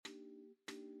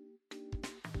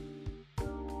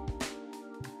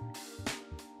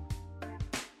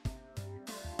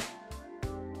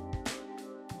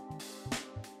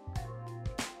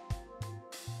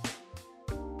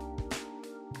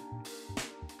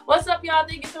What's up, y'all?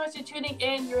 Thank you so much for tuning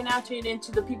in. You're now tuning into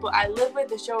The People I Live With,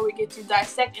 the show where we get to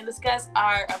dissect and discuss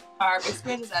our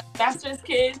experiences as pastors'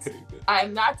 kids.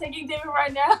 I'm not taking David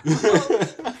right now.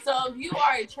 So if you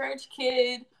are a church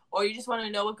kid or you just want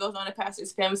to know what goes on in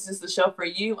pastors' families, this is the show for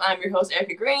you. I'm your host,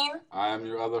 Erica Green. I am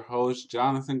your other host,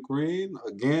 Jonathan Green.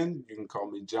 Again, you can call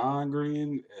me John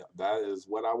Green. That is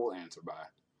what I will answer by.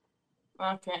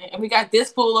 Okay, and we got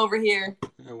this fool over here.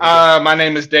 My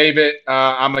name is David.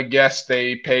 I'm a guest.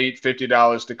 They paid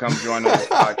 $50 to come join the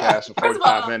podcast for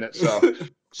 45 minutes. So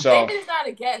David is not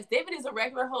a guest. David is a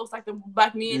regular host, like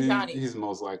me and Johnny. He's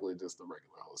most likely just a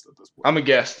regular host at this point. I'm a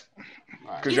guest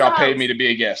because y'all paid me to be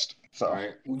a guest. So all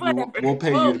right, we'll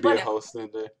pay you to be a host then,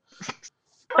 Dave.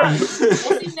 We'll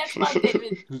see you next month,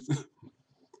 David.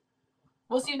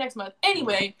 We'll see you next month.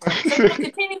 Anyway, so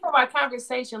continuing from our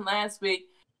conversation last week,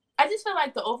 I just feel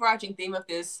like the overarching theme of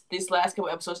these last couple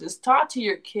episodes is talk to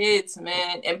your kids,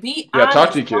 man, and be honest.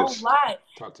 Talk to your kids. Don't lie.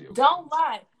 Talk to your Don't kids.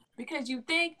 lie, because you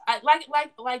think like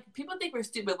people think we're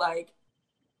stupid. Like,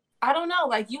 I don't know.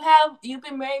 Like you've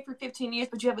been married for 15 years,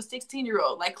 but you have a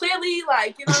 16-year-old. Like clearly,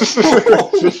 like you know. So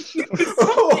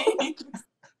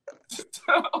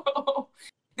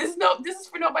this is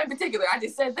for nobody in particular. I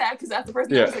just said that because that's the first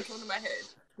thing that came to my head.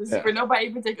 This is for nobody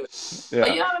in particular. Yeah.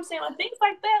 But you know what I'm saying? Like things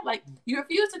like that. Like you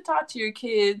refuse to talk to your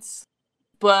kids,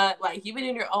 but like you've been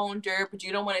in your own dirt, but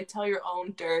you don't want to tell your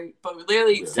own dirt. But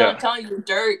literally telling your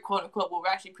dirt, quote unquote, will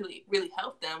actually really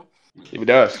help them. It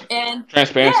does. And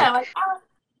transparency. Yeah, like I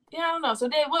don't know. So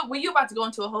Dave, what were you about to go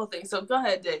into a whole thing? So go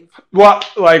ahead, Dave. Well,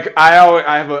 like I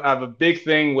have a big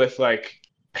thing with like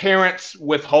parents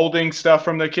withholding stuff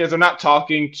from their kids. They're not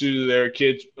talking to their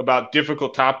kids about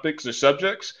difficult topics or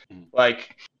subjects.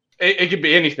 Like it could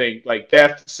be anything, like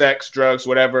death, sex, drugs,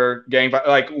 whatever, gang,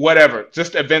 like whatever,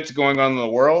 just events going on in the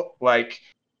world. Like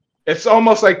it's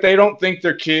almost like they don't think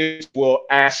their kids will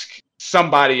ask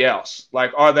somebody else,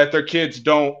 like, or that their kids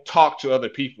don't talk to other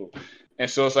people. And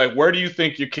so it's like, where do you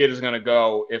think your kid is gonna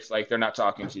go if like they're not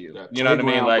talking to you? You know what I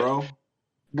mean? Like,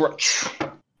 bro,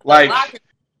 like.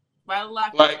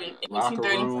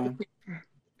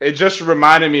 It just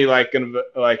reminded me like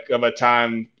of a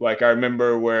time like I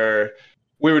remember where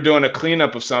we were doing a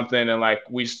cleanup of something and like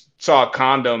we saw a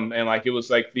condom and like it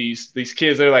was like these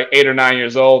kids, they're like 8 or 9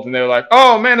 years old and they're like,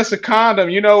 oh man, it's a condom,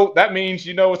 you know, that means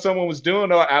you know what someone was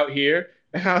doing out here.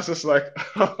 And I was just like,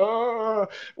 oh,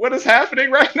 what is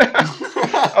happening right now?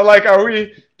 I'm like,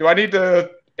 do I need to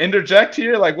interject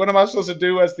here? Like, what am I supposed to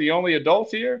do as the only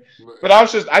adult here? But I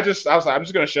was like, I'm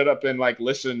just gonna shut up and like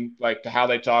listen like to how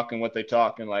they talk and what they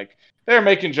talk, and like they're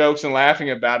making jokes and laughing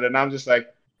about it, and I'm just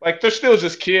like they're still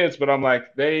just kids, but I'm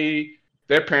like their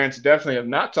parents definitely have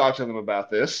not talked to them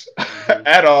about this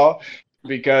at all,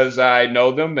 because I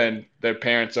know them and their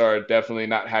parents are definitely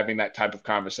not having that type of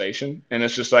conversation. And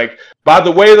it's just like, by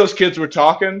the way those kids were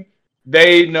talking,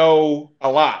 they know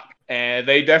a lot. And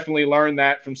they definitely learned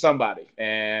that from somebody.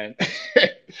 And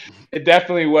it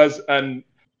definitely was,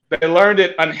 they learned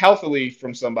it unhealthily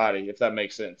from somebody, if that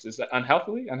makes sense. Is that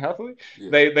unhealthily? Yeah.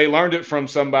 They learned it from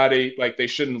somebody like they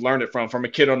shouldn't learn it from a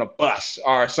kid on a bus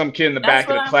or some kid in the back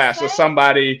of the class or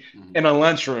somebody in a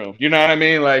lunchroom. You know what I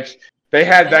mean? Like they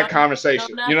had that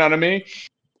conversation. You know what I mean?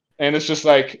 And it's just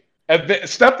like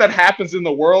stuff that happens in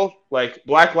the world, like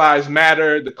Black Lives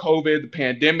Matter, the COVID, the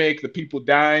pandemic, the people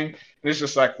dying. And it's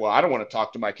just like, well, I don't want to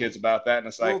talk to my kids about that. And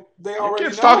it's like, your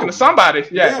kid's talking to somebody.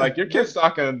 Yeah, like your kid's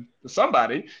talking to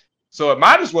somebody. So it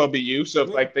might as well be you. So if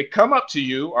like they come up to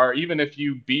you, or even if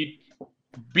you beat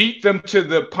them to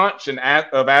the punch and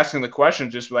of asking the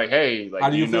question, just like, hey, like, how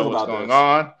do you know feel what's about going this?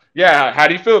 on? Yeah, how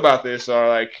do you feel about this? Or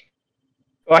like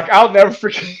I'll never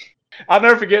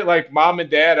forget like mom and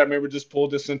dad, I remember just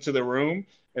pulled us into the room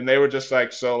and they were just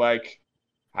like, so like,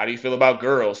 how do you feel about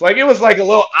girls? Like it was like a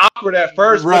little awkward at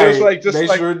first, but it was like just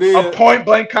like a point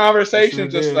blank conversation,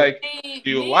 just like, do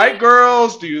you like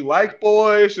girls? Do you like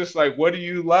boys? Just like, what do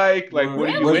you like? Like, what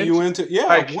are you into? Yeah,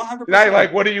 like 100%.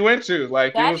 Like, what are you into?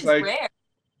 Like that it was like rare.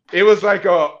 It was like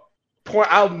a point.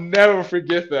 I'll never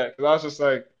forget that, because I was just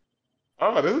like,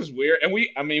 oh, this is weird. And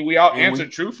we all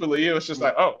answered truthfully. It was just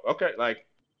like, oh, okay, like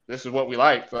this is what we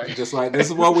like. Like just like this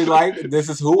is what we like. This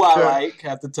is who I like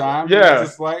at the time. Yeah,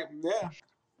 just like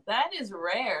That is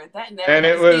rare. That never. And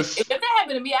it was. If that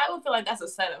happened to me, I would feel like that's a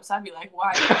setup. So I'd be like,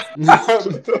 why?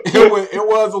 it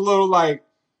was a little like,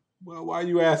 well, why are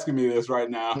you asking me this right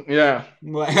now? Yeah.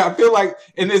 Like I feel like,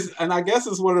 and I guess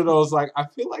it's one of those like, I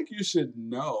feel like you should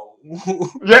know.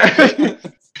 Yeah.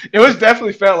 It was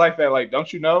definitely felt like that. Like,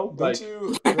 don't you know? Why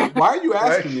are you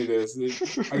asking me this?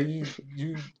 Are you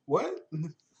what?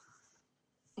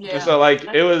 Yeah. And so like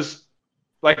it was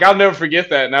like, I'll never forget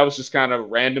that, and I was just kind of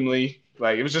randomly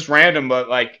Like it was just random, but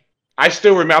like I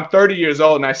still remember. I'm 30 years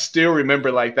old, and I still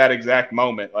remember like that exact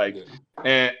moment. Like,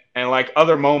 and like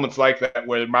other moments like that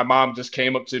where my mom just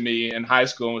came up to me in high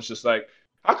school and was just like,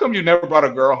 "How come you never brought a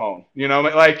girl home?" You know,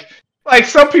 like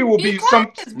some people will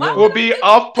be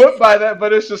off put by that,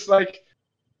 but it's just like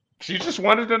she just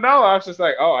wanted to know. I was just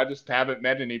like, "Oh, I just haven't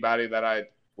met anybody that I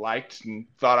liked and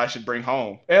thought I should bring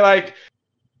home," and like.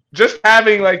 Just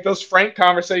having like those frank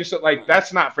conversations, like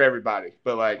that's not for everybody,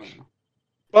 but like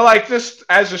just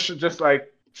as just like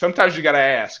sometimes you gotta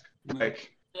ask,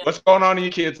 like, what's going on in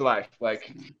your kid's life,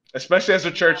 like, especially as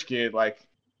a church kid, like,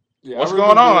 what's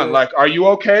going on, like, are you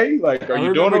okay, like, are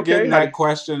you doing okay? Getting that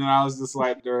question, and I was just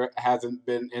like, there hasn't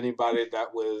been anybody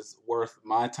that was worth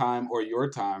my time or your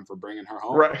time for bringing her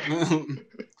home, right?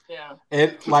 Yeah,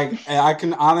 and like I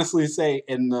can honestly say,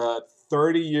 in the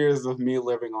 30 years of me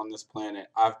living on this planet,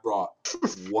 I've brought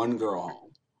one girl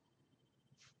home.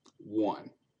 One.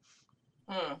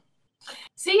 I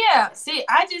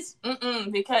just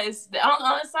because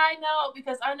on a side note,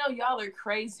 because I know y'all are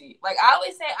crazy. Like I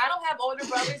always say, I don't have older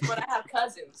brothers, but I have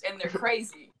cousins, and they're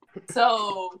crazy.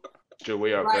 So sure,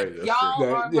 we are like, crazy.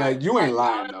 Y'all you ain't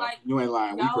lying though. Like, you ain't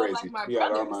lying. We crazy. Like my Yeah,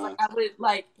 brothers.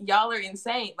 Like y'all are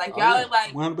insane. Like y'all are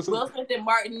like 100%. Will Smith and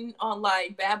Martin on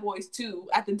like Bad Boys 2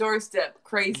 at the doorstep.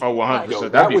 Crazy. Oh, 100%.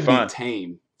 Like, That'd be fun. Be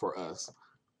tame for us.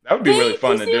 That would be really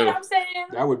fun to do. What I'm saying?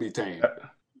 That would be tame.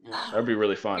 That'd be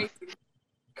really fun.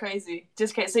 Crazy.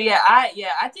 Just crazy. So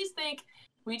I just think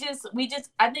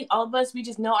I think all of us, we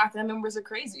just know our family members are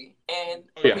crazy, and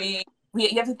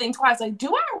you have to think twice. Like,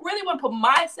 do I really want to put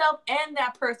myself and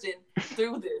that person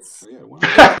through this?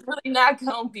 It's really not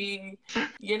gonna be,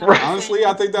 Honestly,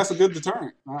 I think that's a good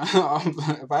deterrent.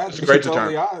 If I had to be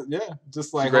totally honest,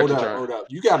 just like hold up.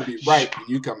 You got to be right when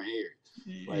you come in here.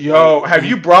 Like, yo, have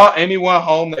you brought anyone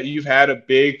home that you've had a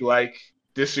big like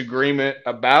disagreement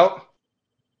about?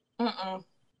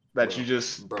 That you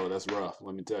just, bro, that's rough.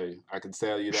 Let me tell you, I can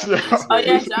tell you that. Oh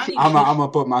yeah, Johnny. I'm gonna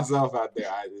put myself out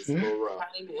there. It's a little rough.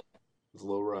 It's a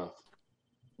little rough.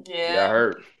 Yeah, I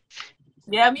heard.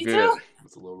 Yeah, me too.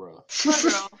 It's a little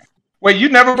rough. Wait, you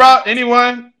never brought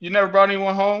anyone? You never brought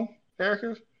anyone home,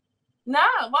 Erica? Nah,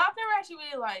 well, I've never actually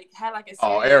really like had like a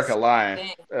serious Erica lying.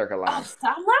 thing. Erica lying.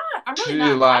 I'm not. I'm really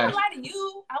not. Lying. I wouldn't lie to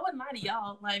you. I wouldn't lie to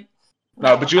y'all. Like.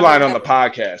 No, but you lied on the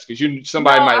podcast because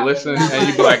somebody might listen and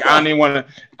you'd be like, I didn't want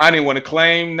to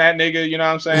claim that nigga. You know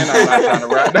what I'm saying? I'm not trying to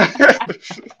rap that.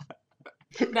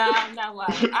 Nah, I'm not lying.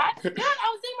 I was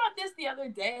thinking about this the other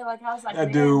day. Like I was like,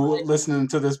 that dude listening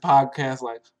to this podcast,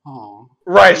 like, oh,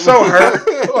 right, so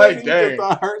hurt. Like, dang,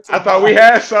 I thought we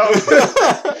had something.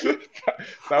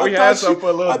 Thought we had something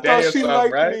for a little day or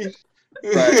something, right?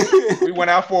 Right. We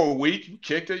went out for a week,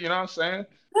 kicked it. You know what I'm saying?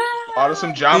 Ordered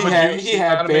some Jamba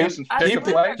Juice.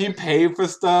 He paid for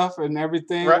stuff and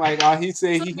everything. Right. Like he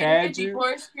said he had you.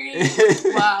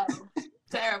 Wow,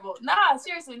 terrible. Nah,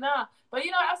 seriously, nah. But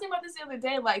I was thinking about this the other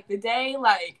day. Like the day,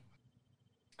 like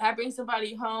I bring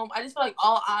somebody home, I just feel like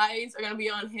all eyes are gonna be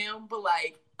on him. But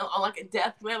like on like a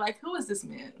deathbed, like who is this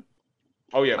man?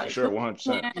 Oh yeah, like, for sure,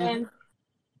 100%.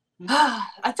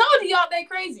 I told you y'all they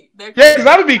crazy. Yeah, because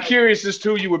I would be curious as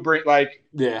to who you would bring. Like,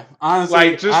 yeah, honestly,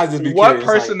 like just be what curious,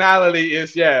 personality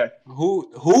is. Yeah,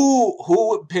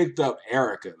 who picked up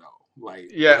Erica though?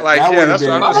 Like, that's what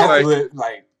I'm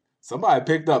like. Somebody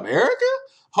picked up Erica.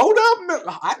 Hold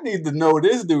up, I need to know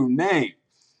this dude's name.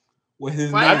 What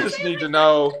his name? I just need to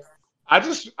know. I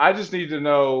just need to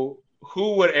know.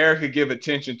 Who would Erica give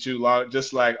attention to?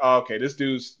 Just like, oh, okay, this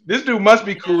dude must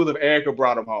be cool if Erica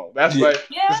brought him home. That's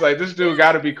it's like this dude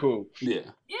got to be cool. Yeah.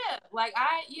 Yeah, like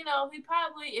he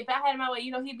probably, if I had him my way,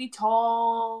 he'd be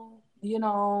tall,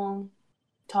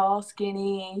 tall,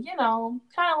 skinny, kind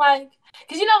of like,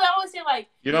 because they always say like.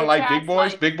 You don't like big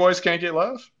boys? Like, big boys can't get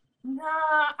love? Nah,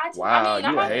 I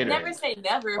might never say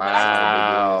never.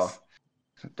 Wow.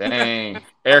 But dang,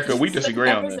 Erica, we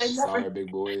disagree on this. Sorry,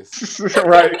 big boys.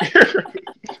 Right.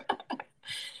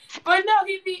 But no,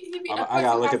 he'd be. I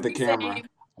gotta look at the camera. Saved.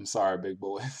 I'm sorry, big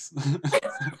boys.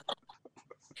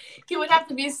 He would have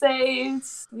to be saved.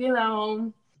 He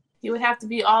would have to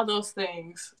be all those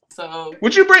things. So.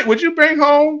 Would you bring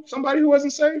home somebody who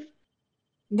wasn't saved?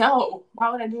 No.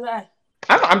 Why would I do that?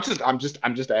 I'm just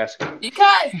asking.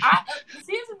 Because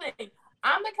here's the thing.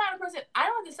 I'm the kind of person, I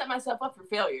don't have to set myself up for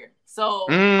failure. So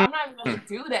I'm not even going to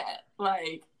do that.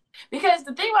 Like, because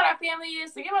the thing about our family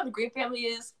is, the thing about the Green family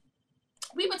is,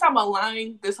 we've been talking about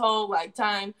lying this whole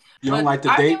time. You don't like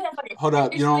to date? Hold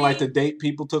up. You don't like to date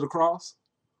people to the cross?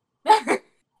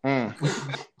 Whatever.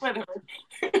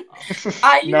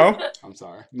 No? I'm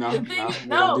sorry. No, don't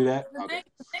do that.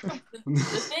 The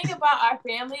thing about our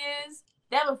family is,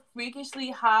 they have a freakishly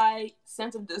high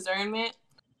sense of discernment.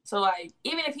 So like,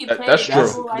 even if he plays, that's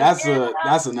true. Like,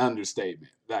 that's an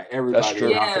understatement. Like everybody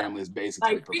in our family is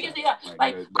basically like freakishly high.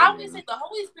 Like I always say the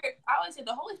Holy Spirit. I always say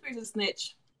the Holy Spirit is a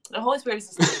snitch. The Holy Spirit is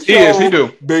a snitch. He is. He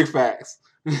do. Big facts.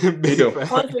 He do. The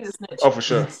Holy Spirit is a snitch. Oh, for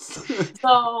sure.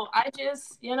 So I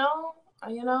just,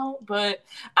 but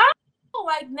I don't know,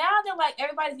 like now that like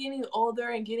everybody's getting older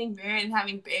and getting married and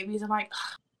having babies, I'm like,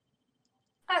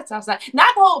 that sounds like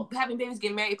not the whole having babies,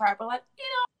 getting married part, but like,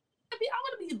 I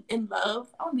want to be in love.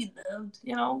 I want to be loved,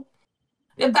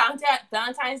 If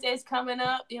Valentine's Day is coming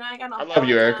up, I got no. I love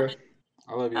you, Erica.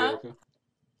 I love you, Erica.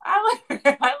 I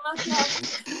love y'all.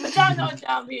 But y'all know what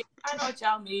y'all mean. I know what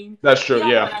y'all mean. That's true. Y'all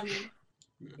yeah. know what I mean.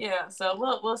 Yeah. So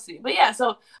we'll see. But yeah. So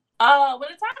when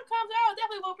the time comes out,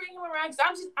 definitely we'll bring him around. Cause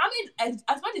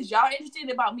as much as y'all are interested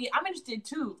about me, I'm interested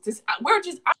too. I'm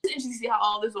just interested to see how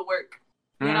all this will work.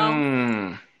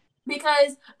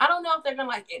 Because I don't know if they're gonna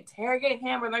like interrogate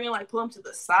him or they're gonna like pull him to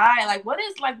the side. Like what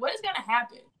is gonna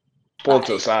happen? Pull him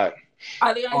to the side.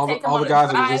 Are they gonna take him all on the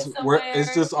guys are just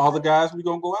it's just all the guys we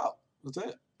gonna go out. That's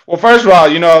it. Well, first of all,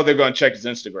 they're gonna check his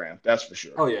Instagram. That's for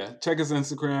sure. Oh yeah, check his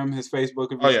Instagram, his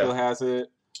Facebook if he still has it.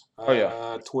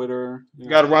 Twitter. You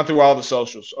got to run through all the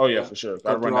socials. Oh yeah, for sure.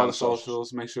 Got to run down all the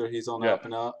socials. Make sure he's on the up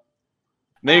and up.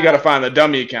 Then you got to find the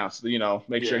dummy accounts.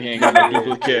 Make sure he ain't got no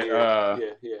duplicate.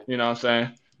 You know what I'm saying?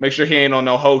 Make sure he ain't on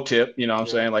no hoe tip. You know what I'm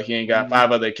saying? Like he ain't got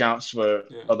 5 other accounts for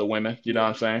other women. You know what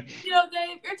I'm saying? Dave,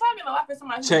 you're talking a lot for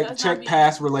somebody. Check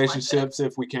past relationships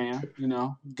if we can.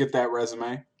 Get that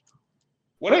resume.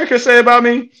 What Erica say about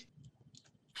me?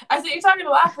 I said you're talking a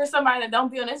lot for somebody that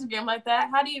don't be on Instagram like that.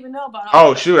 How do you even know about it?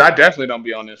 Oh shoot, I definitely don't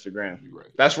be on Instagram. Right.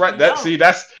 That's right.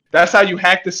 That's how you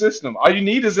hack the system. All you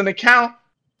need is an account,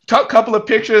 couple of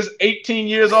pictures, 18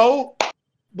 years old,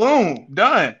 boom,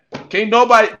 done. Don't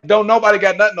nobody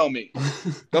got nothing on me.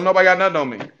 Don't nobody got nothing on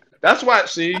me. That's why.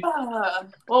 See.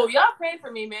 Well, y'all pray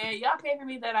for me, man. Y'all pray for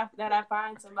me that I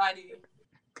find somebody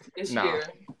this year,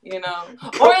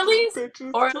 or at least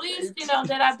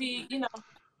that I be,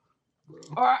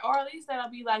 or at least that I'll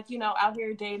be like, out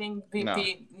here dating,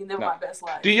 live my best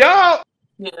life. Do y'all?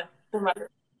 Yeah.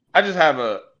 I just have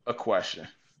a question.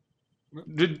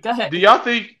 Go ahead. Do y'all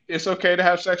think it's okay to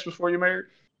have sex before you're married?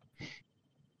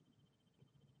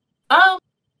 I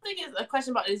think it's a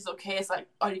question about is it okay. It's like,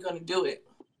 are you going to do it?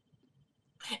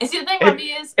 And see, the thing about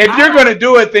me is, if you're going to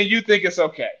do it, then you think it's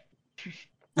okay.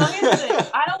 So here's the thing.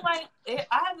 I don't like it.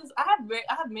 I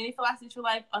have many philosophies for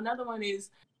life. Another one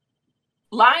is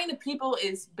lying to people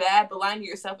is bad, but lying to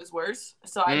yourself is worse.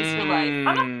 So I just feel like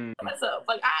I'm not myself.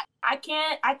 Like I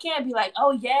can't be like,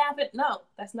 oh yeah, but no,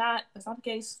 that's not the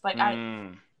case. Like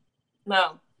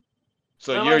no.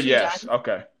 So you're yes, John?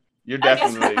 Okay. You're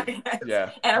definitely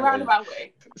yeah. In a roundabout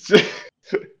way.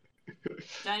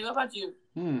 Johnny, what about you?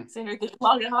 Sitting here thinking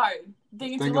long and hard.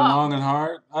 Thinking long and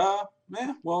hard.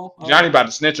 Man, well. Johnny about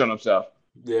to snitch on himself.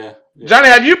 Yeah. Johnny,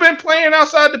 have you been playing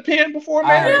outside the pen before,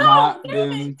 man? I have not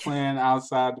been playing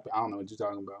outside. I don't know what you're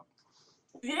talking about.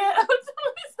 Yeah.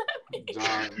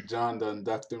 John done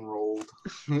ducked and rolled.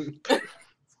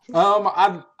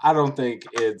 I don't think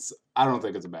it's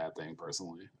a bad thing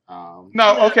personally.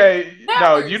 No, okay.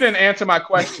 No, you didn't answer my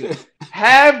question.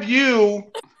 Have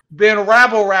you been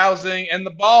rabble rousing in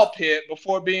the ball pit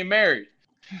before being married?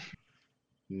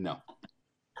 No.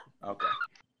 Okay.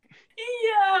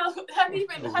 Yeah. Have you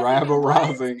been rabble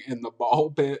rousing in the ball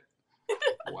pit?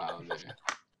 Wow, man.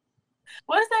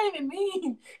 What does that even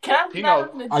mean? Can he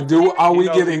knows. I do. Are we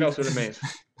getting? He knows what it means.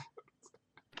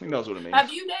 He knows what it means.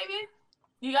 Have you, David?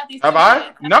 You got these? Have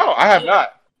I? No, I have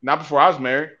not. Not before I was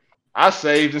married. I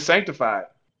saved and sanctified.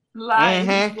 Lying.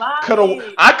 I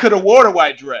could have wore the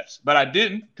white dress, but I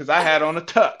didn't because I had on a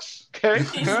tux. Okay.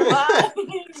 He's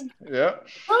lying. Yeah.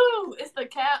 Ooh, it's the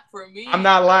cap for me. I'm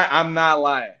not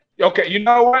lying. Okay, you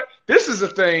know what? This is a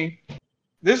thing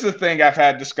I've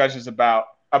had discussions about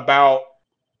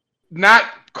not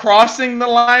crossing the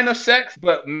line of sex,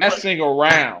 but messing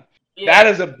around. Yeah. That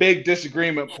is a big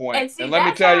disagreement point. And let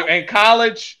me tell you, in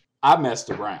college, I messed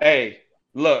around. Hey,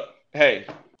 look. Hey,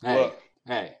 look.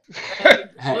 Hey,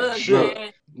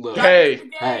 look.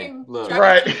 Hey, look.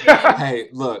 Right. Hey,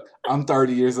 look. I'm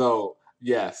 30 years old.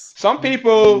 Yes. Some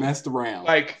people messed around.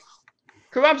 Like,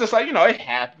 because I'm just like, it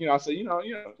happens. I say,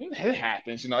 it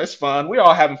happens. It's fun. We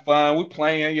all having fun. We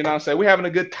playing. You know what I'm saying? We having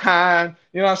a good time.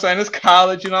 You know what I'm saying? It's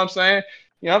college. You know what I'm saying?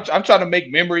 I'm trying to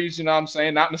make memories. You know what I'm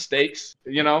saying? Not mistakes.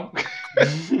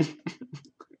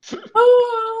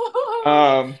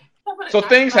 So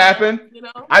things happen.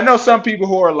 I know some people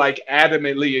who are like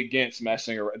adamantly against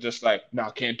messing around, just like, no,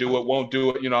 can't do it, won't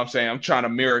do it. You know what I'm saying? I'm trying to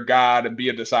mirror God and be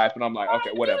a disciple. I'm like, okay,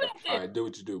 whatever. All right, do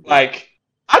what you do. Bro. Like,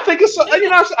 I think it's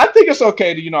I think it's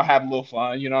okay to have a little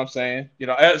fun. You know what I'm saying?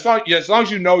 As long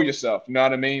as you know yourself. You know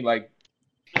what I mean? Like,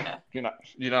 yeah. you know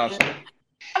what I'm saying.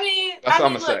 That's what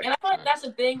I'm gonna say. And I feel like that's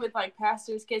the thing with like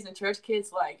pastors' kids and church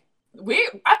kids. Like, I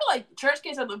feel like church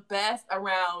kids are the best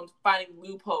around finding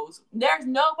loopholes. There's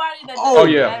nobody that does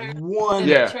better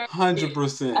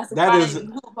 100%. That is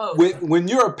when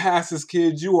you're a pastor's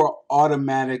kid, you are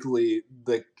automatically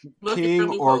the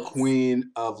king or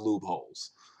queen of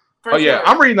loopholes.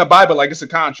 I'm reading the Bible like it's a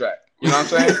contract. You know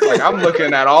what I'm saying? Like, I'm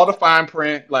looking at all the fine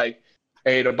print. Like,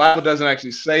 hey, the Bible doesn't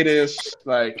actually say this.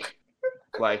 Like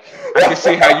I can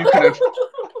see how you can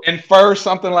infer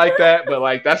something like that, but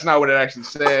like that's not what it actually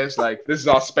says. Like, this is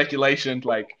all speculation.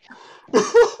 Like, you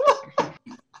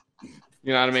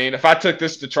know what I mean? If I took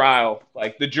this to trial,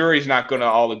 like, the jury's not gonna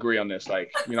all agree on this.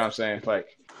 Like, you know what I'm saying?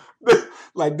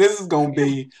 Like this is gonna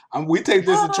be. We take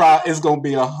this to trial. It's gonna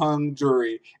be a hung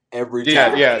jury every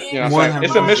time. Yeah. You know what I'm saying?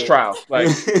 It's a mistrial. Like,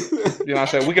 you know what I'm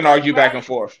saying? We can argue back and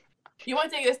forth. You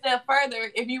want to take it a step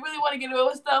further? If you really want to get away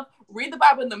with stuff, read the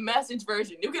Bible in the Message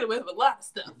version. You get away with a lot of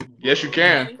stuff. Yes, you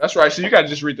can. That's right. So you got to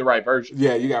just read the right version.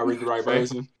 Yeah, you got to read the right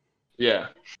version. Yeah.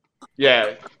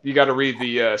 You got to read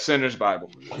the Sinner's Bible.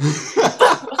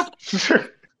 See,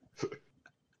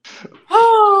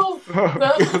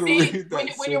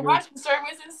 when you're watching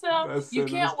sermons and stuff, you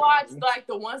can't watch like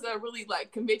the ones that are really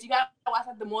like convict. You gotta watch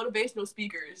like the motivational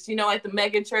speakers. Like the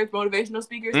mega church motivational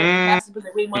speakers. I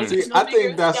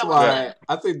think that's why.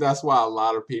 I think that's why a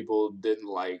lot of people didn't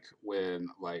like when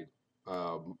like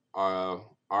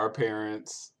our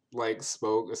parents like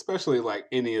spoke, especially like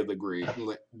any of the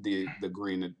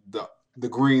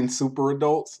green super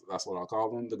adults. That's what I'll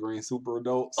call them. The green super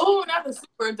adults. Oh, not the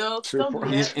super adults. Don't do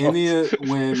that.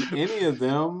 When any of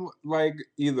them like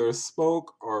either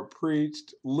spoke or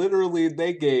preached, literally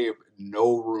they gave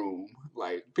no room.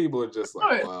 Like, people are just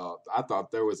like, well, I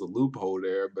thought there was a loophole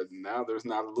there, but now there's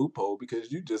not a loophole because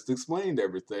you just explained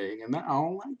everything, and now I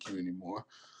don't like you anymore.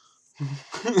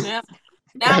 Yeah.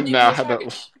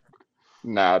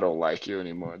 Now I don't like you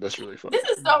anymore. That's really funny. This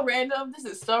is so random.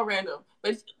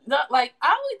 But not like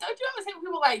don't you ever see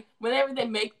people like whenever they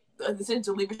make a decision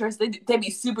to leave a church, they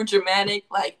be super dramatic,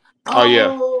 like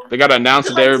yeah, they gotta announce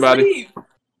it to everybody.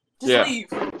 Just leave.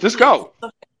 Just go.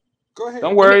 Go ahead.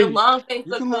 Don't worry. Long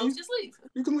Facebook post. Just leave.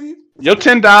 You can leave. Your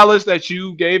 $10 that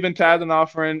you gave in tithe and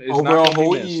offering is over not a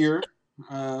whole year.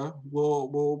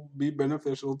 Will be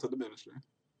beneficial to the ministry.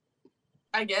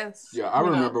 I guess. Yeah, I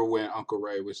remember when Uncle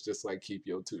Ray was just like, keep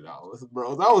your $2,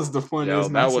 bro. That was the funniest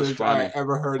message I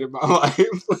ever heard in my life.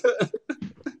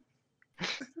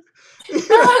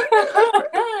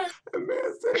 The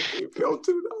man said, keep your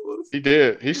 $2. He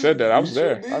did. He said that. I was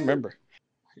there. I remember.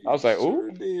 I was like,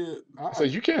 ooh. So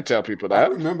you can't tell people that. I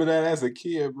remember that as a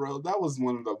kid, bro. That was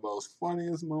one of the most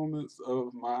funniest moments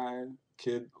of my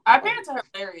kid. Our parents are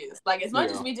hilarious. Like, as much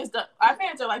as we just, our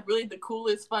parents are like really the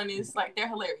coolest, funniest. Like, they're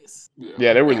hilarious.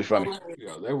 Yeah, they're really funny.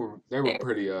 Yeah, they were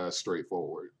pretty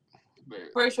straightforward.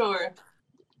 For sure.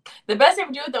 The best thing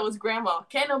to do though was Grandma.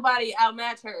 Can't nobody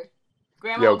outmatch her.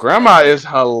 Grandma is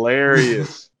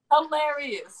hilarious.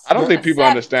 Hilarious. I don't think people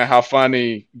understand how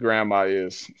funny Grandma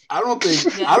is. I don't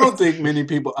think many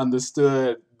people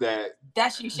understood that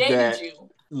she shaded you.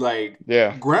 Like,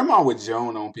 Grandma would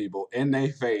joan on people in their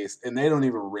face, and they don't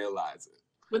even realize it.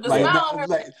 With a smile on her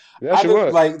face. She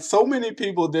would. Like, so many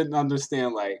people didn't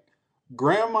understand. Like,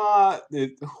 Grandma,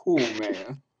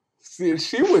 man. See,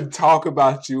 she would talk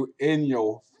about you in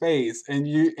your face, and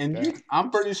you.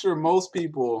 I'm pretty sure most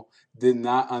people did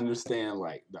not understand.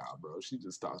 Like, nah, bro, she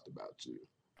just talked about you.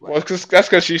 Like, well, that's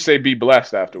because she say be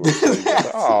blessed afterwards.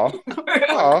 Oh,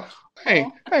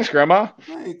 thanks, Grandma.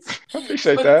 Thanks. I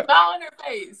appreciate with that. A smile on her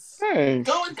face. Thanks.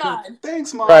 Go with God.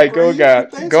 Thanks, Mom. Right, go with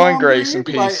God. Go in grace and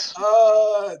peace.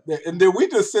 Like, and then we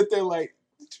just sit there like,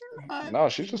 no,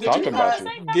 she's just talking about you.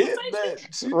 Get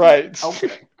that? Right.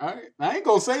 Okay. All right. I ain't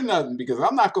gonna say nothing because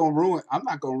I'm not gonna ruin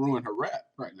her rap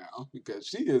right now because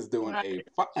she is doing a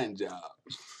fine job.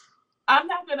 I'm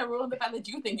not gonna ruin the fact that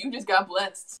you think you just got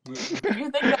blessed. You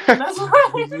think that's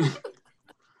right?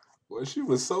 Well, she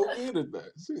was so good at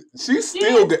that. She's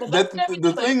still good.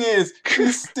 The thing is,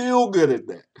 she's still good at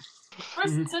that.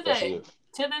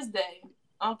 To this day,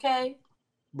 okay.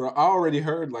 Bro, I already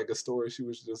heard like a story. She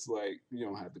was just like, "You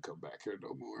don't have to come back here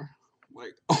no more."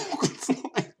 Like,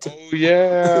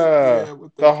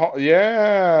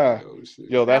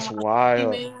 Yo, that's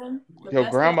wild. Yo,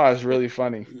 Grandma is really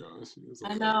funny.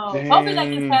 I know. Dang. Hopefully that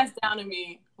gets passed down to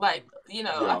me. Like, I feel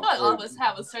like all of us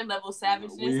have a certain level of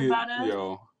savageness about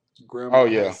us. Grandma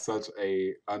has such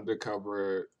a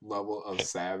undercover level of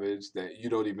savage that you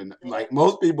don't even like.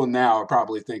 Most people now are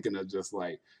probably thinking of just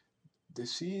like Did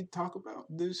she talk about?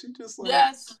 Did she just like?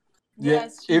 Yes. Yeah.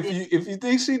 If you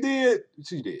think she did,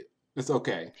 she did. It's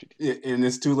okay, and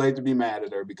it's too late to be mad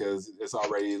at her because it's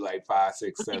already like 5,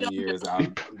 6, 7 years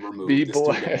out removed. Be it's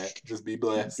blessed. Too bad. Just be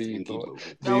blessed and keep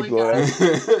moving. Be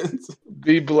blessed.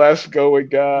 Be blessed. Go with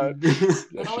God. Go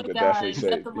with God.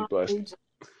 Be blessed.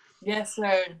 Yes,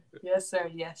 sir. Yes, sir.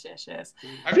 Yes.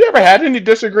 Have you ever had any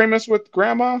disagreements with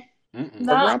grandma or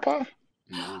grandpa?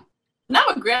 No.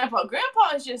 Not with grandpa.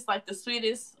 Grandpa is just like the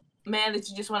sweetest man that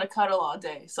you just want to cuddle all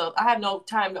day. So I have no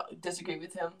time to disagree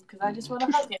with him because I just want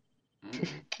to hug him.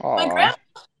 But grandpa,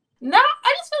 no,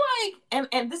 I just feel like,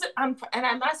 and this, I'm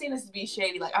not saying this to be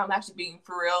shady. Like I'm actually being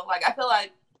for real. Like I feel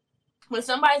like when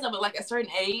somebody's of like a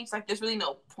certain age, like there's really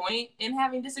no point in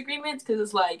having disagreements because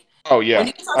it's like, oh yeah, when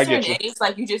you get to a certain age,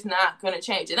 like you're just not gonna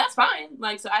change, and that's fine.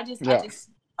 Like so, I just don't.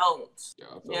 Yeah,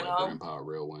 I feel like grandpa a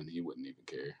real one. He wouldn't even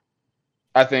care.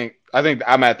 I think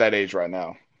I'm at that age right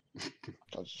now.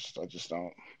 I just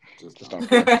don't. Just don't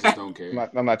care. Just don't care.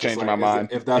 I'm not changing my mind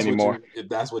if that's anymore. If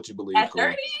that's what you believe, at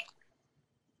 30?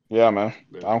 Yeah, man.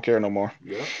 Yeah. I don't care no more.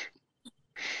 Yeah.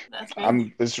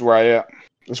 This is where I am.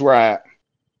 This is where I at.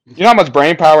 You know how much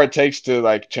brain power it takes to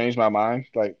like change my mind?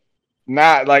 Like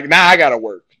now I gotta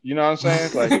work. You know what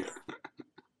I'm saying? Like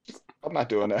I'm not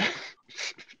doing that.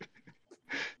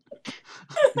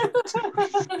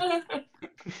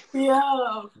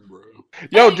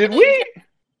 Yo, did we?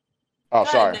 Oh,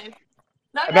 sorry.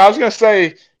 No, I was gonna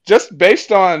say, just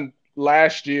based on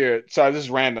last year. Sorry, this is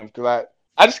random because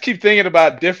I just keep thinking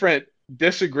about different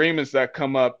disagreements that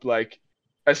come up, like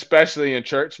especially in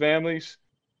church families.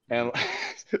 And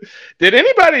did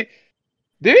anybody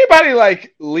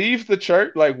like leave the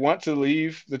church? Like want to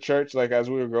leave the church? Like as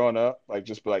we were growing up, like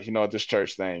just be like, you know what, this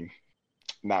church thing,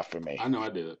 not for me. I know I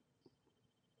did it.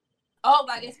 Oh,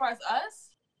 like as far as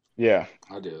us? Yeah,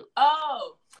 I did.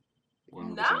 Oh.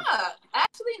 100%. Nah,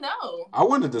 actually no. I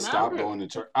wanted to stop going to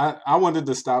church. I wanted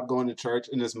to stop going to church,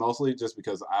 and it's mostly just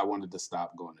because I wanted to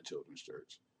stop going to children's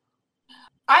church.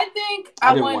 I think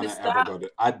I didn't want to stop.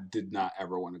 I did not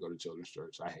ever want to go to children's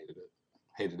church. I hated it.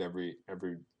 Hated every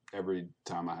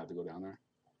time I had to go down there.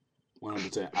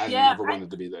 100%. I never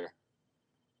wanted to be there.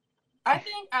 I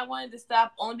think I wanted to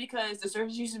stop only because the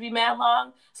service used to be mad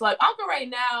long. So like Uncle right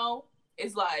now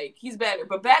is like he's better,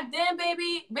 but back then,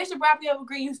 baby, Bishop Raphael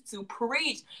Green used to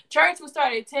preach. Church would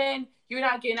start at 10. You're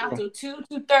not getting out till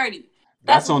 2:30.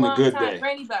 That's on a good day for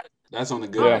anybody. That's on a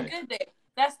good day. On a good day.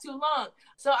 That's too long.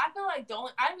 So I feel like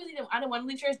I didn't want to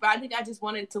leave church, but I think I just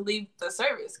wanted to leave the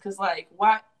service because like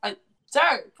why,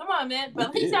 sir, come on, man.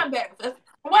 But he's gotten better.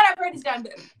 From what I've heard, he's gotten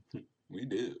better. We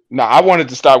did. No, I wanted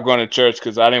to stop going to church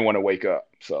because I didn't want to wake up.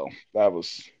 So that's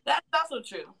also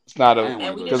true. It's not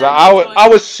because I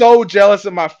was so jealous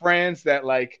of my friends that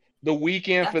like the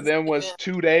weekend for them was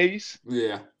 2 days.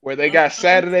 Yeah. Where they got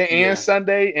Saturday and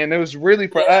Sunday, and it was really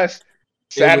for us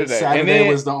Saturday. Saturday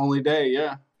was the only day.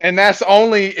 Yeah. And that's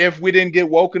only if we didn't get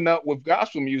woken up with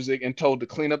gospel music and told to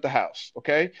clean up the house.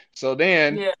 Okay, so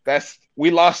then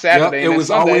we lost Saturday. Yep, it was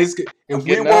Sunday, always if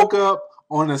we woke up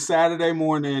on a Saturday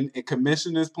morning and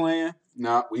commission is playing.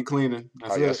 Nah, we cleaning.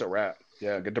 That's a wrap.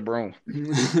 Yeah, get the broom.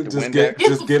 just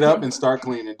get up and start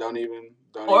cleaning. Don't even.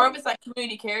 Or if it's like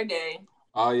community care day.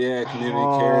 Oh yeah,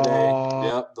 community care day.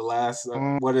 Yep, the last.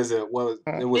 What is it? It was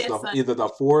either the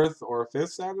 4th or 5th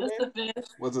Saturday. It's the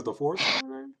 5th. Was it the 4th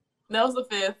Saturday? That was the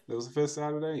 5th. It was the 5th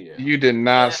Saturday. Yeah. You did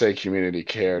not say community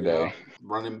care day.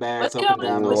 Running bags up and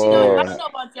down. I don't know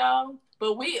about y'all,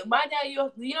 but my dad, you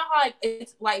know how like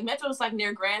it's like Metro's like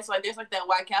near Grand, so like there's like that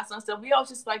White Castle and stuff. We always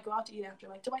just like go out to eat after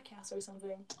like the White Castle or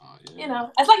something. Oh, yeah. You know,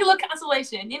 it's like a little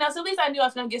consolation. You know, so at least I knew I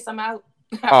was gonna get some out.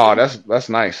 Oh, that's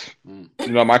nice. You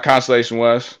know, my consolation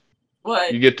was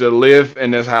what? You get to live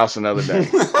in this house another day.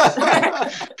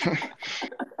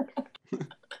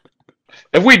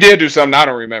 If we did do something, I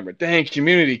don't remember. Dang,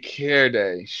 community care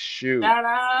day. Shoot. Shout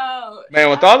out. Man,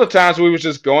 with all the times we was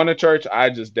just going to church, I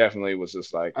just definitely was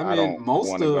just like, I don't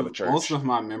want to go to church. Most of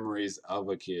my memories of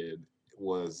a kid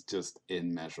was just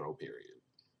in Metro, period.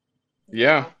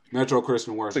 Yeah. Metro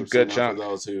Christian Worship Center, for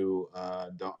those who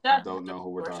don't know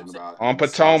who we're talking about. On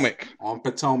Potomac. On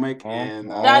Potomac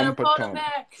and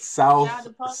South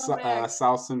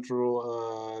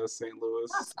Central St. Louis,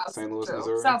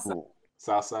 Missouri.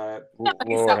 Southside. Like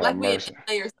we or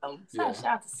something.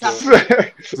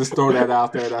 Just throw that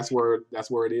out there. That's where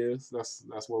it is.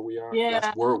 That's where we are. Yeah.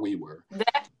 That's where we were.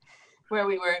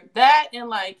 That and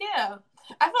like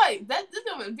I feel like this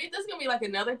is gonna be like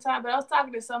another time. But I was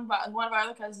talking to one of our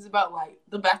other cousins about like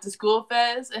the back to school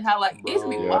fest and how like it's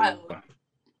gonna be wild.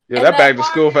 Yeah, that back to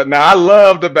school fest. Now I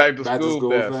love the back to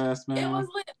school fest, man. It was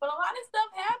lit, but a lot of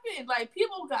stuff happened. Like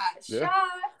people got shot.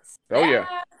 Oh yeah.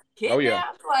 Oh yeah.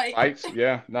 Like Fights.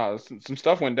 Yeah. No, some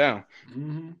stuff went down.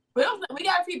 Mm-hmm. We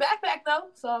got a free backpack though,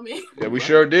 so I mean. Yeah, we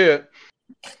sure did.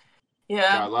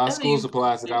 Yeah. Got a lot of school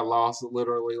supplies that got lost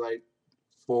literally like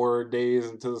 4 days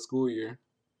into the school year.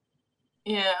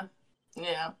 Yeah.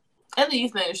 Yeah. And the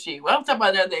youth ministry. Well, I'm talking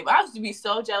about the other day, but I used to be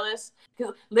so jealous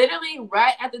because literally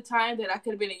right at the time that I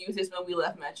could have been a youth is when we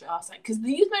left Metro. I was like, because the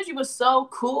youth ministry was so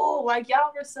cool. Like,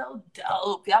 y'all were so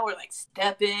dope. Y'all were like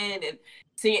stepping and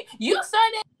singing. Youth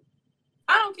Sunday,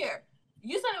 I don't care.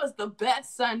 Youth Sunday was the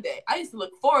best Sunday. I used to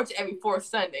look forward to every fourth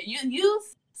Sunday.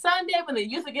 Youth Sunday when the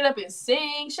youth would get up and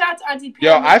sing. Shout out to Auntie Pam.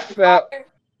 Yo,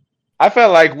 I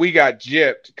felt like we got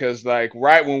gypped because like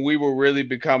right when we were really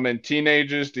becoming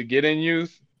teenagers to get in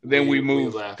youth, then we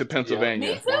moved to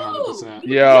Pennsylvania. Yeah. Me too. 100%.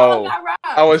 Yo,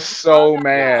 I was so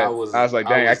mad. I was like,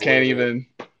 dang, I can't even.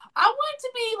 I wanted to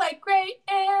be like great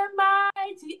and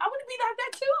mighty. I wanted to be like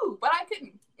that too, but I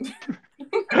couldn't.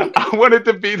 I wanted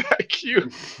to be that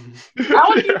cute.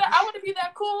 I want to be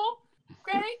that cool.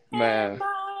 Great and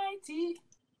mighty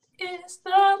is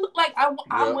the like.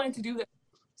 I wanted to do that.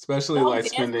 Especially like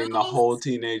spending the whole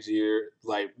teenage year,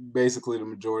 like basically the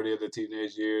majority of the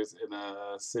teenage years in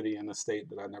a city and a state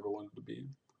that I never wanted to be in.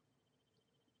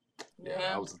 Yeah,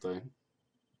 that was the thing.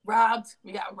 Robbed.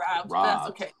 We got robbed. That's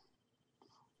okay.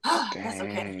 Dang. That's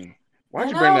okay. Why'd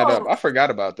you bring that up? I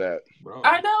forgot about that. Bro,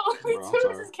 I know. Me too.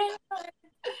 Just came out.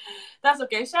 That's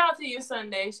okay. Shout out to you,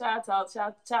 Sunday. Shout out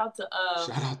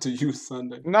to you,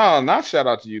 Sunday. No, not shout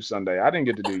out to you, Sunday. I didn't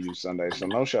get to do you, Sunday, so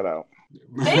no shout out.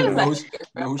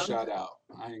 no shout out.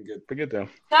 I ain't good. Forget them.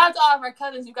 Shout out to all of our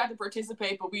cousins who got to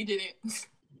participate, but we didn't.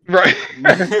 Right.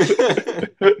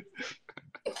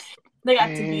 They got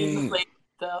to be in the play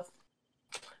stuff.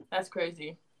 That's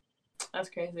crazy.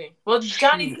 Well,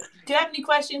 Johnny, do you have any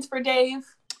questions for Dave?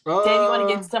 Dave, you want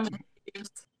to get some of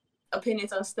Dave's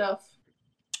opinions on stuff?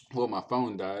 Well, my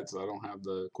phone died, so I don't have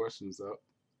the questions up.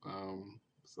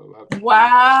 So that's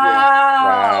wow,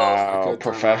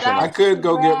 professional. I could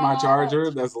go get my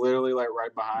charger. That's literally like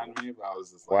right behind me, but I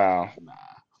was just like, nah.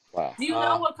 Wow. Do you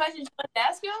know what questions you want to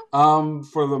ask him?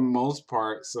 For the most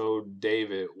part. So,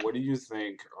 David, what do you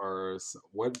think are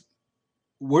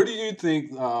what do you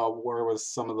think where was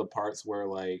some of the parts where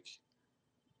like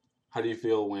how do you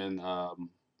feel when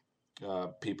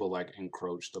people like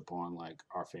encroached upon like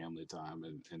our family time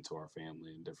and into our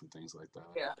family and different things like that?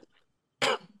 Yeah.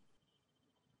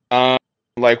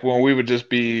 Like when we would just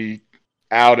be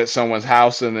out at someone's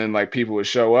house and then like people would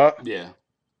show up. Yeah.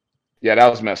 Yeah, that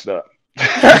was messed up.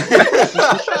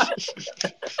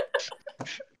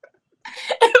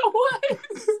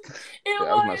 It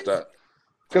was messed up.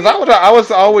 Because I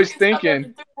was always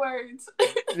thinking.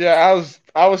 Yeah,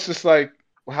 I was just like,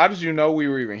 well, how did you know we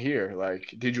were even here?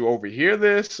 Like, did you overhear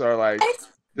this or like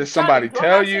did somebody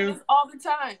tell you? All the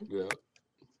time. Yeah.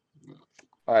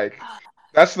 Like,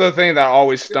 that's the thing that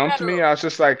always stumped me. I was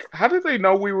just like, how did they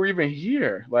know we were even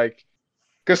here? Like,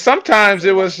 because sometimes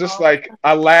it was just like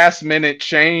a last minute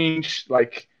change.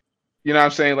 Like, you know what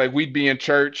I'm saying? Like, we'd be in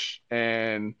church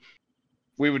and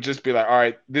we would just be like, all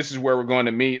right, this is where we're going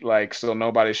to meet. Like, so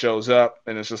nobody shows up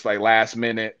and it's just like last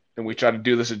minute. And we try to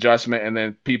do this adjustment and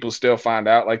then people still find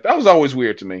out. Like, that was always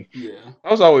weird to me. Yeah.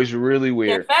 That was always really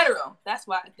weird. They're federal. That's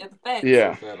why. They're the feds.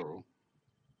 Yeah. Federal.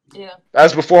 Yeah.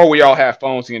 That's before we all have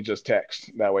phones and can just text.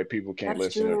 That way people can't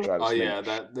listen or try to sneak. Yeah,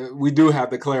 that we do have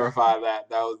to clarify that.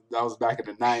 That was back in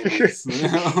the 90s.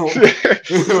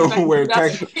 Where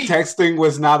texting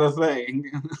was not a thing.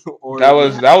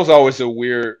 That was always a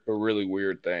really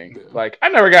weird thing. Yeah. Like I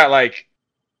never got like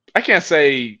I can't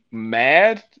say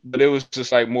mad, but it was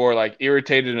just like more like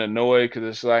irritated and annoyed because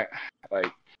it's like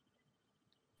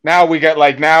now we got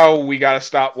to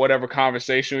stop whatever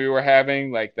conversation we were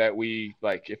having, like that we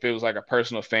like if it was like a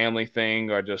personal family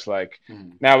thing or just like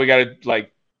now we got to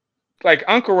like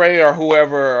Uncle Ray or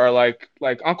whoever or like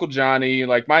Uncle Johnny,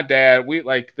 like my dad, we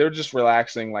like they're just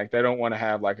relaxing, like they don't want to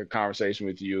have like a conversation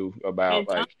with you about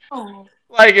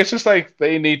like it's just like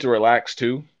they need to relax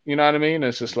too. You know what I mean?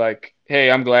 It's just like, hey,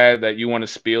 I'm glad that you want to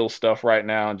spill stuff right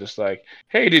now and just like,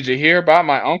 hey, did you hear about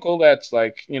my uncle that's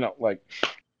like, you know, like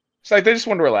it's like they just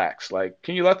want to relax. Like,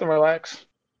 can you let them relax?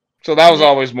 So that was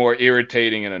always more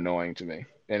irritating and annoying to me.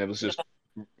 And it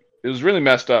was really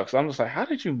messed up. So I'm just like, how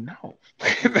did you know?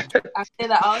 I say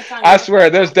that all the time. I swear,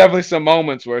 there's definitely some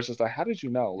moments where it's just like, how did you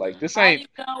know? Like, this ain't.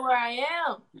 How do you know where I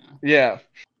am? Yeah.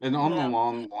 And on the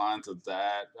long lines of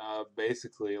that,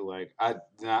 basically, like, I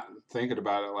not thinking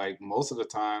about it, like, most of the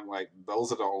time, like,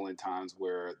 those are the only times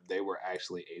where they were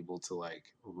actually able to, like,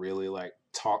 really, like,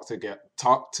 talk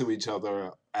to each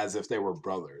other as if they were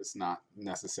brothers, not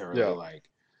necessarily, like,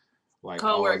 Like,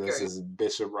 oh, this is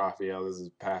Bishop Raphael, this is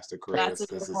Pastor Chris,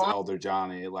 this is Elder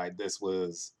Johnny. Like, this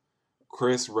was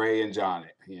Chris, Ray, and Johnny,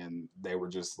 and they were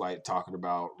just like talking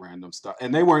about random stuff,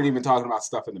 and they weren't even talking about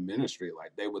stuff in the ministry.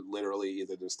 Like, they would literally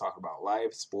either just talk about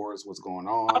life, sports, what's going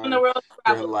on,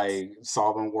 they're like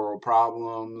solving world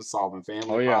problems, solving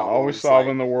family problems. Always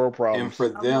solving the world problems. And for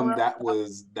them, that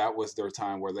was their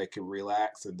time where they could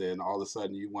relax, and then all of a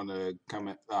sudden you want to come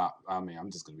in. I mean,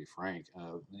 I'm just gonna be frank.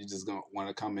 You just gonna want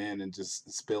to come in and just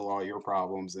spill all your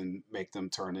problems and make them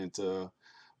turn into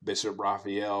Bishop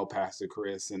Raphael, Pastor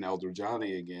Chris, and Elder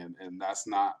Johnny again. And that's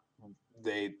not,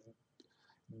 they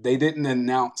didn't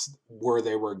announce where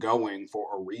they were going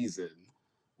for a reason.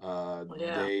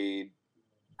 They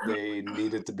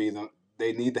needed to be them.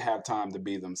 They need to have time to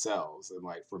be themselves. And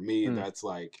like, for me, that's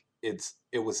like, it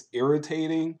was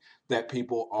irritating that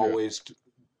people always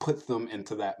put them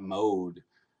into that mode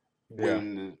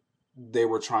when they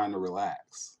were trying to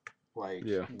relax. Like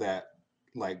that,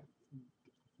 like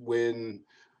when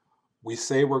we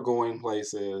say we're going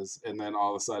places, and then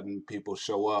all of a sudden people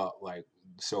show up at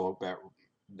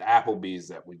the Applebee's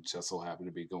that we just so happen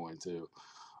to be going to,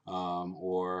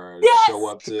 or show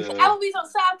up to Applebee's on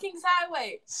South Kings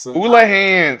Highway. Hula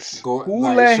Hands. Show up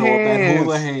at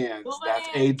Hula Hands. That's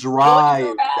a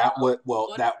drive. That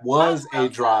was a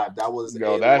drive. That was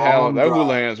that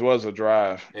Hula Hands was a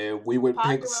drive. And we would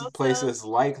pick places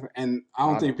like, and I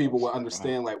don't think people would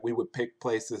understand. Like, we would pick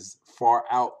places far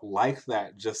out like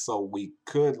that just so we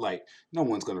could, like, no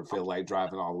one's gonna feel like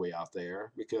driving all the way out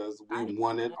there because we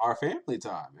wanted our family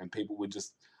time, and people would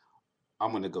just. I'm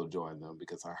going to go join them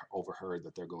because I overheard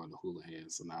that they're going to Hula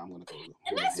Hands. So now I'm going to go to Hula Hands.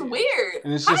 And that's weird.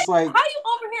 And it's just like... How you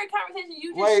overhear a conversation?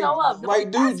 You just show up. Like,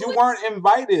 dude, you weren't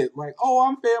invited. Like, oh,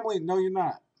 I'm family. No, you're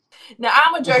not. Now,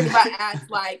 I'm a jerk if I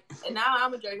act like... And now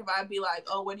I'm a jerk if I be like,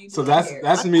 oh, what are you doing So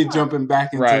that's me jumping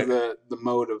back into the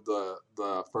mode of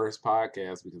the first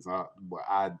podcast because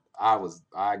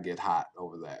I get hot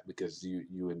over that because you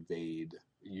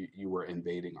were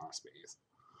invading our space.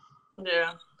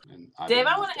 Yeah. Dave,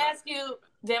 I want to ask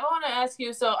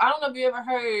you, so I don't know if you ever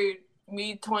heard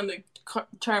me coin the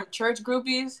term church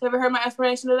groupies. Ever heard my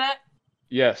explanation of that?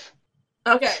 Yes.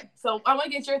 Okay, so I want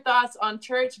to get your thoughts on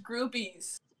church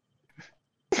groupies.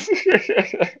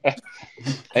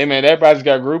 Hey, man, everybody's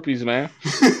got groupies, man.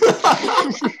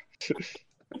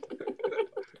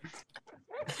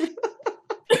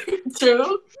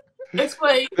 True.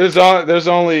 Explain. There's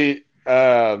only,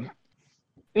 I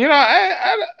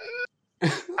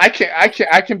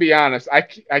can be honest. I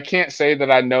can't say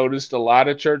that I noticed a lot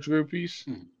of church groupies.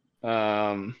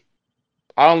 I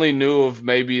only knew of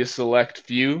maybe a select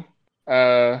few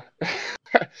of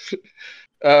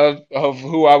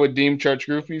who I would deem church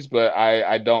groupies, but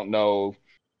I don't know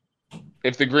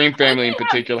if the Green family in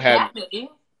particular had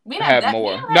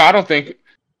more. No, I don't think.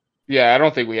 Yeah, I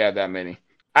don't think we had that many.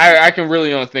 I can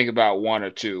really only think about one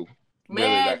or two really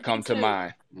that come to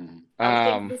mind.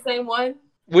 The same one.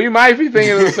 We might be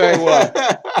thinking of the same one,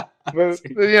 but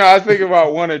I think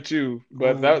about one or two.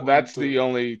 But that's the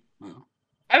only.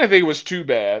 I didn't think it was too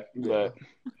bad, but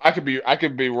I could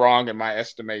be wrong in my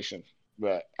estimation.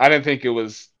 But I didn't think it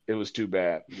was too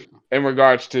bad in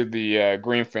regards to the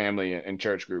Green family and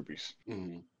church groupies.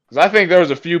 Because I think there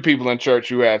was a few people in church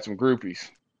who had some groupies.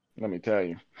 Let me tell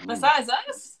you. Besides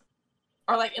us,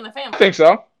 or like in the family. I think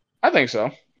so.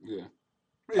 Yeah.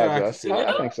 I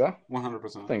think so.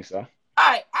 100%. I think so. All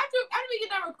right, after we get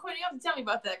done recording, you have to tell me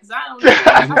about that because I don't know.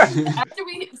 after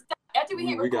we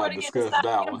hit recording, discuss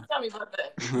that one. Tell me about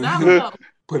that. I don't know.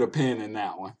 Put a pin in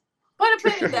that one. Put a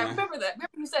pin in that. Remember that.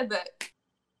 Remember you said that.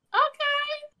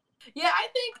 Okay. Yeah,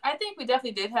 I think we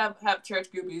definitely did have church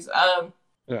groupies.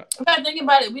 But thinking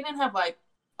about it, we didn't have like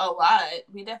a lot.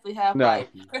 We definitely have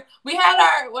we had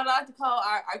our what I like to call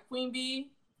our queen bee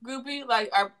groupie,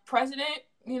 like our president.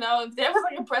 If there was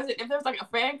like a president, if there was like a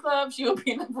fan club, she would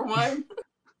be number one.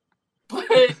 But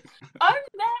other than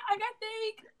that,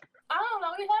 I don't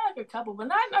know, we had like a couple, but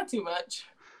not too much.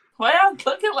 Why y'all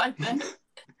looking like that?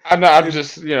 I'm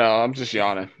just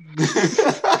yawning.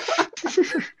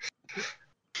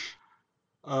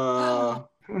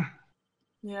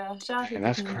 Yeah, shocking. And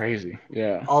that's crazy.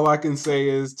 Yeah. All I can say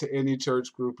is to any church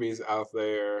groupies out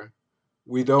there,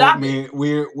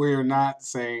 we're not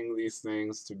saying these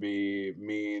things to be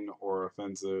mean or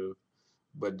offensive,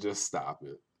 but just stop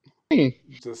it.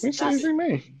 Just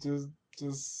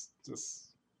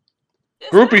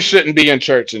groupies shouldn't be in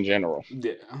church in general.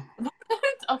 Yeah.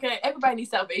 Okay, everybody needs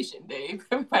salvation, Dave.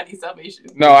 Everybody needs salvation.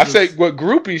 No, I say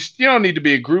groupies. You don't need to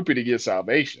be a groupie to get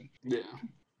salvation. Yeah.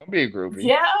 Don't be a groupie.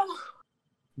 Yeah.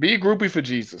 Be a groupie for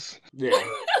Jesus. Yeah.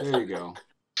 There you go.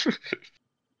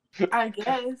 I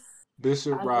guess.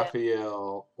 Bishop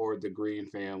Raphael or the Green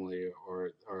family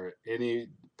or any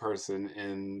person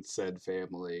in said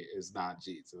family is not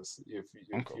Jesus. If you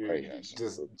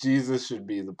just Jesus should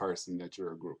be the person that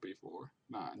you're a groupie for,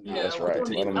 not that's right.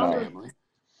 Let him know. Family.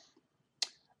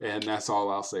 And that's all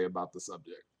I'll say about the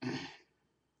subject.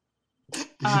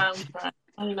 I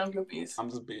know groupies. I'm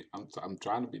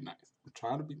trying to be nice. I'm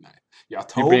trying to be nice. Y'all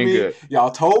told me. Good.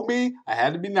 Y'all told me I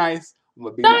had to be nice. I'm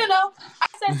gonna be nice. No. I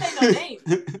said say no names.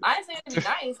 I didn't say to be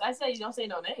nice. I said you don't say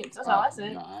no names. That's all I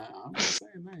said. No, I'm not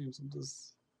saying names.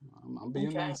 I'm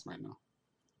being nice right now.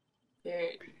 Do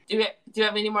you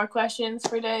have any more questions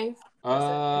for Dave?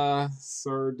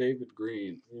 Sir David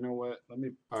Green. You know what?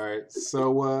 All right.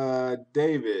 So,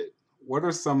 David, what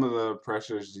are some of the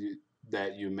pressures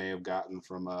that you may have gotten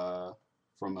from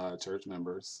church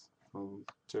members from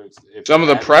church? Some of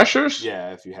the pressures?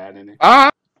 Yeah, if you had any.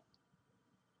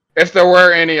 If there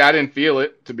were any, I didn't feel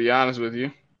it, to be honest with you.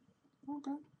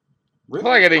 Okay. Really? I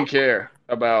feel like I didn't care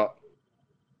about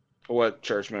what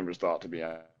church members thought, to be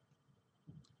honest.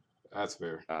 That's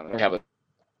fair. I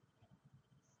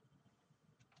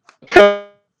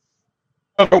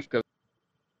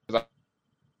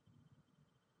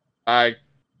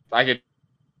get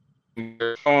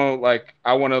like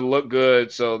I want to look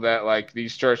good so that like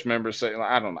these church members say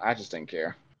I don't know. I just didn't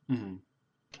care. Mm-hmm.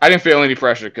 I didn't feel any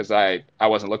pressure because I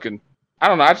wasn't looking. I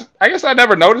don't know. I guess I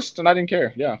never noticed and I didn't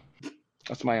care. Yeah,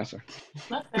 that's my answer.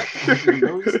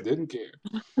 Didn't care.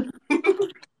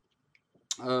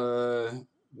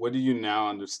 What do you now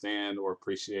understand or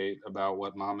appreciate about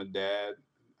what mom and dad?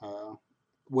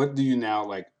 What do you now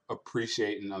like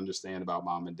appreciate and understand about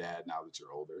mom and dad now that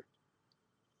you're older?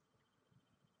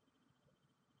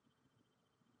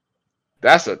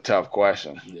 That's a tough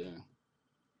question. Yeah.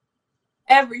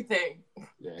 Everything.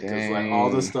 Yeah, because like all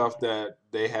the stuff that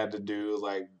they had to do,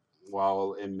 like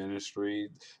while in ministry,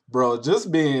 bro.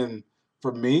 Just being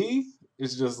for me,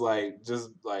 it's just like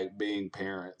being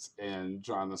parents and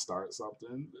trying to start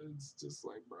something. It's just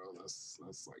like, bro, that's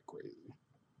like crazy.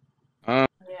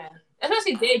 Yeah,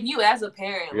 especially Dave, you as a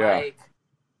parent. Yeah. Like,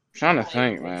 I'm trying to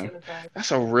think, man.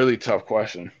 That's a really tough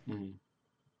question. Mm-hmm.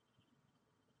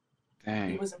 Dang.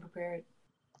 He wasn't prepared.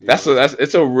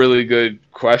 It's a really good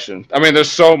question. I mean,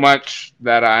 there's so much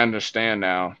that I understand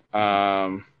now.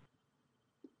 And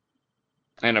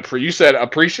you said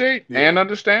appreciate and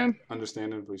understand?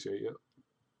 Understand and appreciate, yep.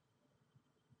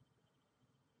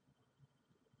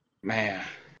 Man.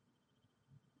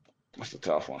 That's a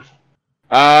tough one.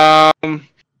 I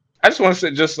just want to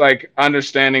say just like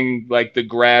understanding like the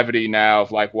gravity now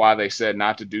of like why they said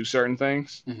not to do certain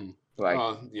things. Mm-hmm.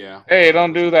 Like, yeah. Hey,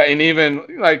 don't do that. And even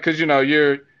like, cause you know,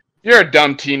 you're a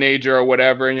dumb teenager or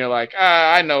whatever. And you're like,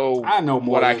 I know more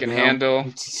what I can handle.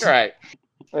 Right.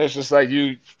 It's just like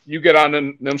you get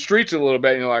on them streets a little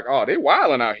bit and you're like, oh, they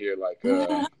wilding out here. Like,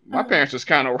 my parents is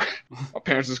kind of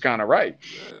right.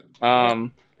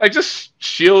 Like just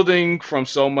shielding from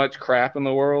so much crap in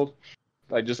the world,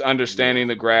 like just understanding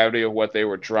the gravity of what they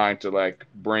were trying to like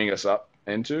bring us up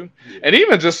into. Yeah. And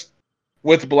even just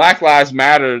with Black Lives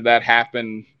Matter that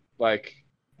happened, like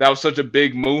that was such a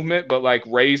big movement, but like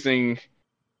raising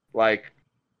black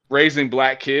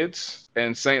kids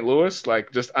in St. Louis,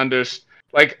 like just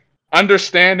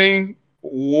understanding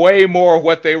way more of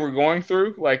what they were going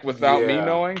through, like without me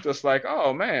knowing, just like,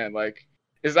 oh man, like,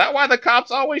 is that why the cops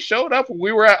always showed up when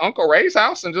we were at Uncle Ray's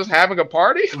house and just having a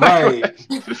party? Right.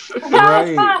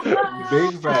 Right.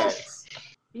 Big facts.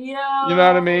 Yeah. You know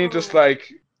what I mean? Just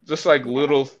like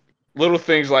little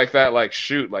things like that, like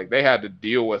shoot, like they had to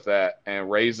deal with that and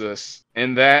raise us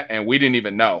in that, and we didn't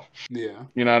even know. Yeah.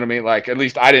 You know what I mean? Like at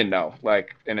least I didn't know.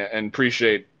 Like and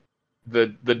appreciate the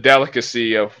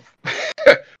delicacy of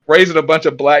raising a bunch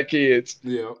of black kids.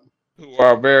 Yeah. Who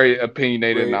are very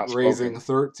opinionated, not spoken. Raising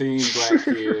 13 black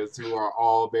kids who are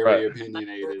all very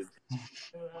opinionated.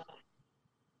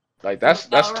 Like that's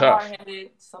tough. Hard-headed.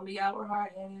 Some of y'all were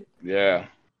hard-headed. Yeah,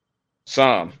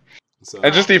 some.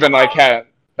 And just even like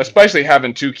especially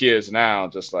having 2 kids now,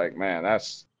 just like man,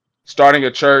 that's starting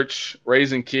a church,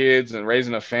 raising kids, and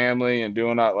raising a family, and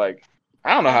doing that. Like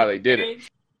I don't know how they did it.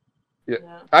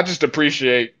 Yeah, I just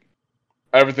appreciate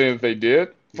everything that they did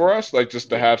for us, like just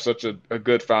to have such a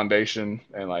good foundation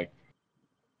and like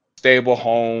stable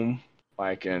home,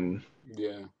 like and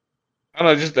I don't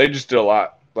know, they just did a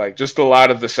lot, like just a lot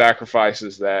of the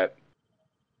sacrifices that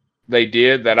they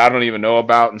did that I don't even know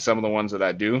about, and some of the ones that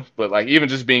I do, but like even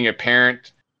just being a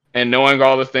parent and knowing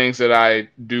all the things that I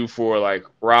do for like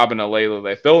Rob and Alayla,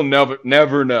 like they'll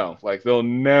never know, like they'll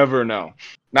never know,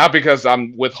 not because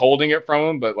I'm withholding it from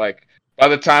them, but like by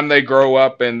the time they grow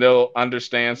up and they'll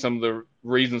understand some of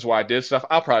reasons why I did stuff,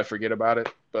 I'll probably forget about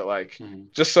it. But like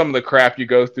just some of the crap you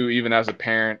go through even as a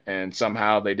parent, and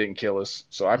somehow they didn't kill us.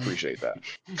 So I appreciate that.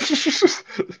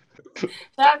 Shout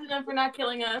out to them for not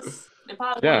killing us.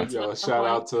 Yeah. Yo, shout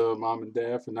out to mom and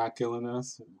dad for not killing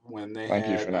us when they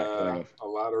had a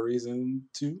lot of reason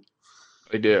to.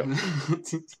 They did. A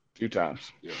few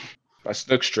times. Yeah. By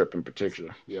Snook Strip in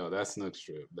particular. Yo, that Snook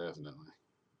Strip, definitely.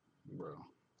 Bro.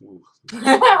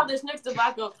 The Snook's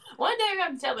tobacco. One day we're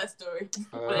going to tell that story.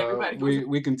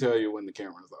 We can tell you when the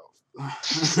camera's off. I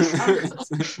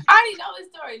already know the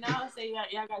story. Now I'll say,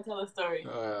 y'all got to tell the story.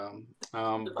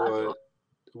 But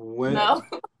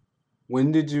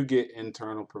when did you get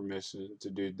internal permission to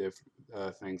do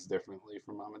things differently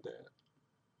from mom and dad?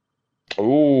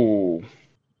 Ooh.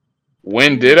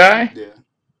 When did I? Yeah.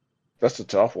 That's a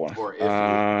tough one. Or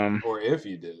if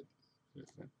you did.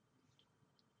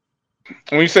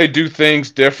 When you say do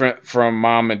things different from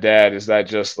mom and dad, is that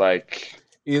just like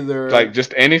either like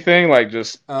just anything? Like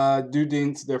just do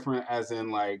things different as in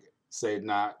like say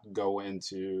not go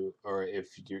into, or if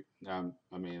you I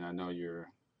mean I know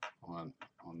you're on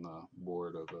the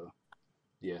board of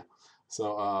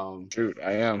so shoot,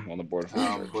 I am on the board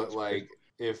of but like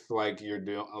if like you're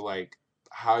doing like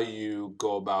how you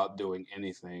go about doing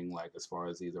anything like as far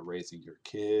as either raising your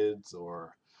kids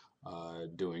or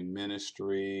doing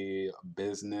ministry,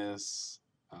 business,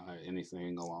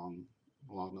 anything along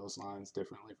those lines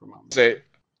differently from mom.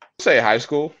 Say high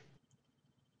school,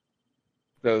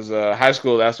 because high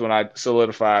school, that's when I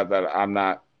solidified that I'm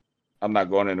not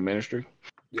going into ministry.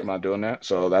 Yeah. I'm not doing that.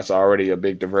 So that's already a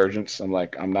big divergence. I'm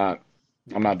like, I'm not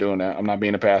doing that. I'm not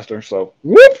being a pastor. So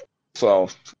whoop. So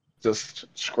just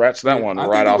scratch that one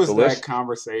right off the list. I think it was that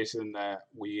conversation that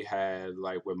we had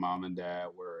like with mom and dad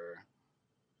where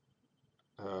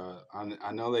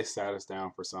I know they sat us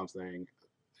down for something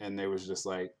and they was just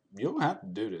like, you don't have to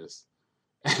do this.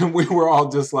 And we were all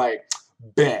just like,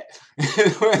 bet.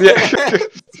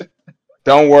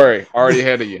 Don't worry. Already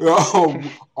ahead of you.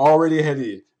 Already ahead of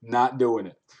you. Not doing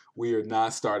it. We are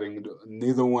not starting.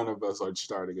 Neither one of us are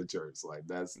starting a church. Like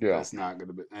that's not going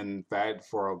to be. In fact,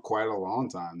 for quite a long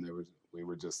time, we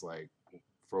were just like,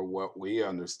 for what we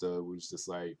understood, was just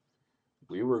like,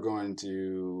 we were going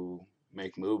to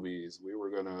make movies. We were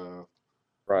gonna.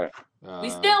 Right. We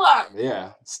still are.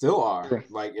 Yeah, still are. Sure.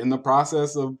 Like in the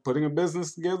process of putting a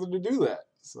business together to do that.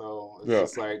 So it's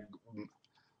just like.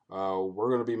 We're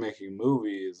going to be making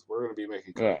movies. We're going to be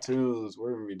making cartoons.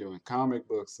 We're going to be doing comic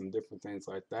books and different things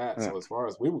like that. Yeah. So as far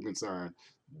as we were concerned,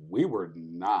 we were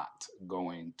not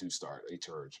going to start a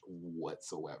church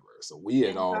whatsoever. So we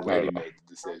had already made the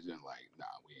decision like, nah,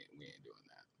 we ain't doing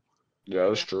that. Yeah,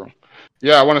 that's true.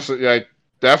 Yeah, I want to say,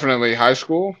 definitely high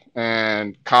school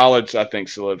and college, I think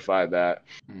solidified that.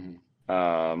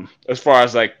 Mm-hmm. As far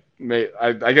as like,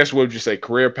 I guess what would you say,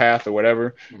 career path or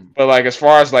whatever, but like as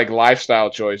far as like lifestyle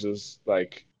choices,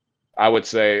 like I would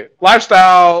say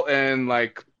lifestyle and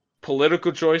like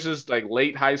political choices, like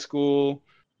late high school,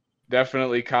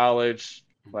 definitely college.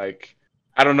 Like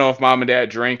I don't know if mom and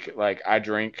dad drink, like I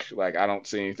drink, like I don't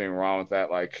see anything wrong with that.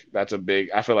 Like I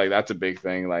feel like that's a big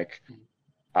thing. Like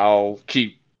I'll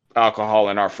keep alcohol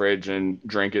in our fridge and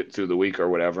drink it through the week or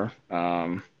whatever.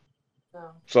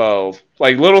 So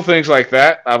like little things like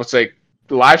that, I would say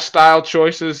lifestyle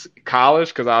choices, college,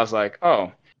 because I was like,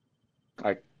 oh,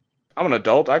 like I'm an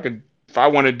adult. If I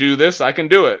want to do this, I can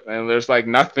do it. And there's like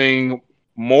nothing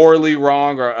morally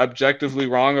wrong or objectively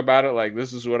wrong about it. Like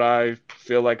this is what I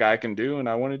feel like I can do and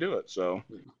I want to do it. So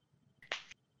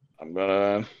I'm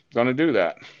gonna do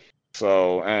that.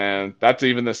 So, and that's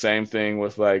even the same thing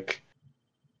with like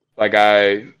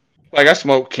I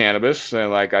smoke cannabis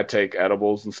and like I take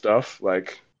edibles and stuff.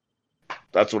 Like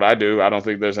that's what I do. I don't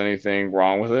think there's anything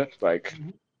wrong with it. Like,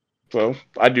 so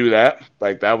I do that.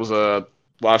 Like that was a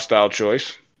lifestyle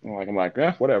choice. I'm like,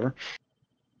 yeah, whatever.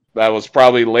 That was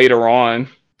probably later on,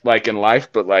 like in life,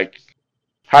 but like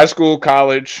high school,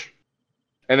 college,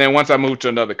 and then once I moved to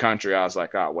another country, I was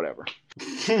like, whatever.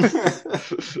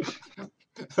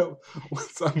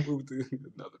 Once I moved to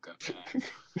another country,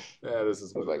 yeah, this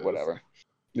is like whatever.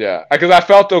 Yeah, because I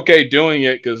felt okay doing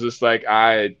it because it's like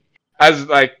as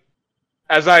I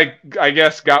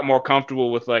guess got more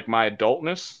comfortable with like my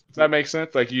adultness. Does that make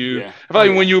sense? Like I feel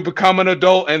like when you become an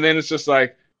adult and then it's just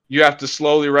like you have to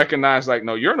slowly recognize like,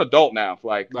 no, you're an adult now.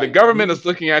 Like the government is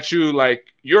looking at you like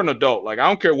you're an adult. Like I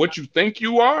don't care what you think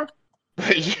you are.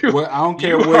 I don't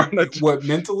care what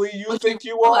mentally you think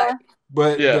you are.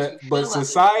 But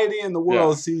society and the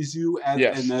world sees you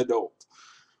as an adult.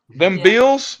 Them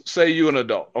bills say you an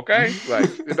adult, okay? Like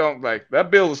they don't like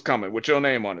that bill is coming with your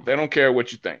name on it. They don't care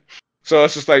what you think. So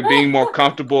it's just like being more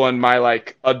comfortable in my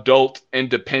like adult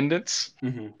independence,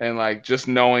 and like just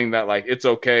knowing that like it's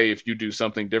okay if you do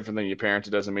something different than your parents.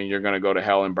 It doesn't mean you're gonna go to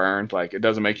hell and burn. Like it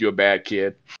doesn't make you a bad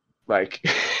kid. Like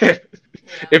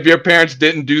if your parents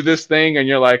didn't do this thing and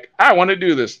you're like, I want to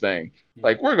do this thing,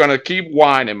 like we're gonna keep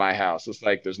wine in my house. It's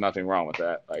like there's nothing wrong with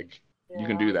that. Like you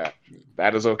can do that.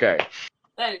 That is okay.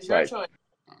 That is your choice.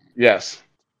 Yes.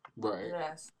 Right.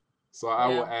 Yes. So I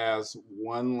will ask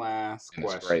one last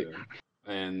question,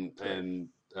 and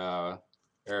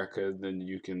Erica, then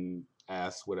you can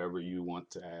ask whatever you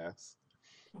want to ask.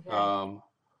 Okay.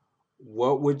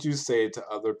 What would you say to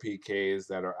other PKs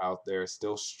that are out there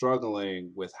still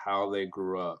struggling with how they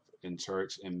grew up in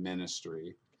church and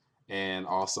ministry? And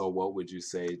also, what would you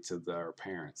say to their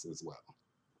parents as well?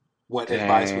 What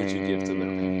advice would you give to their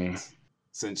parents,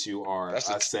 since you are a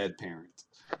said parent?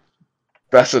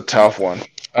 That's a tough one.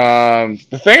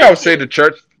 The thing I would say to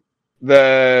church,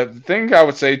 the thing I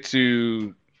would say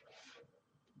to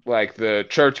like the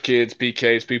church kids,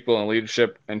 PKs, people in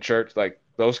leadership in church, like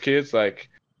those kids, like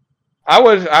I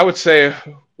would say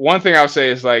one thing I would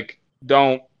say is like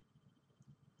don't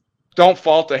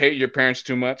fault to hate your parents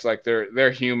too much. Like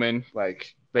they're human.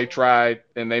 Like they tried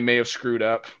and they may have screwed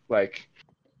up. Like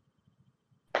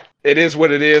it is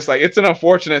what it is. Like it's an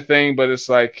unfortunate thing, but it's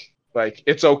like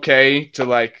it's okay to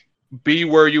like be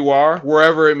where you are,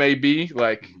 wherever it may be.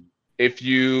 Like if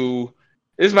you,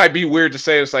 this might be weird to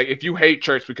say, it's like if you hate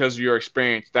church because of your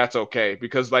experience, that's okay,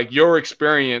 because like your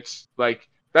experience, like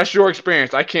that's your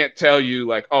experience. I can't tell you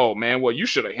like, oh man, well you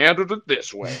should have handled it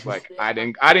this way. Like I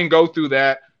didn't go through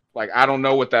that. Like I don't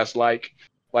know what that's like.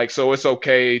 Like so it's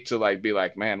okay to like be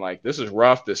like, man, like this is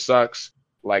rough, this sucks.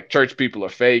 Like church people are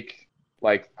fake.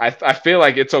 Like, I feel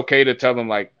like it's okay to tell them,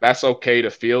 like, that's okay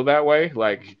to feel that way.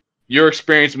 Like, your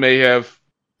experience may have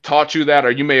taught you that,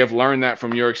 or you may have learned that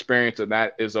from your experience, and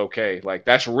that is okay. Like,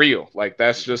 that's real. Like,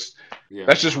 that's just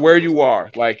where you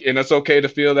are. Like, and it's okay to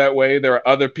feel that way. There are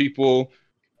other people,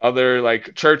 other,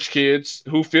 like, church kids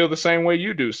who feel the same way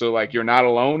you do. So, like, you're not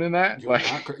alone in that. You're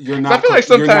not crazy.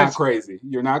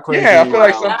 You're not crazy. Yeah, I feel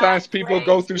like sometimes people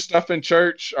go through stuff in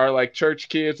church, are like church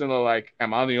kids, and they're like,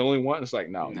 am I the only one? It's like,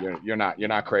 no. You're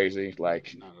not crazy.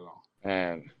 Like, not at all.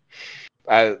 And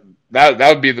that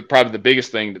would be probably the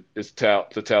biggest thing to tell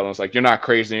them. It's like, you're not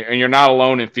crazy and you're not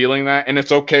alone in feeling that. And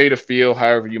it's okay to feel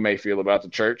however you may feel about the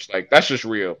church. Like, that's just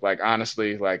real. Like,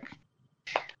 honestly, like,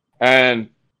 and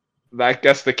I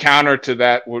guess the counter to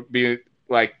that would be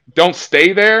like, don't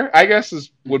stay there, I guess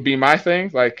would be my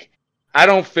thing. Like, I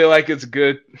don't feel like it's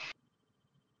good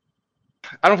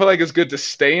to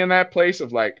stay in that place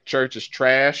of like church is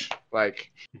trash.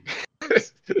 Like,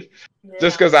 just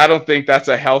because I don't think that's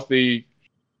a healthy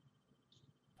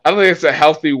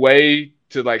way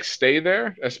to like stay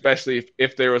there, especially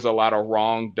if there was a lot of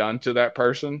wrong done to that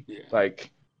person. Yeah.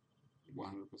 Like, 100%.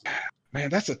 Man,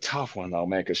 that's a tough one though,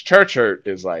 man, because church hurt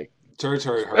is like, church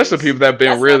hurt hurts. That's the people that have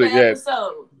been really good.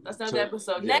 That's not the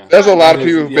episode. Yeah. There's a lot of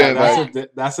people who've been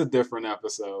that's a different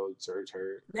episode. Church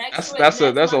hurt. That's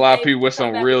a lot of people with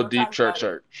some real deep church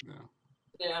hurt.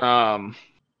 Yeah.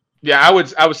 I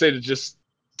would say to just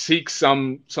seek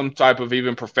some type of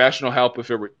even professional help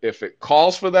if it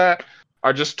calls for that,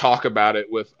 or just talk about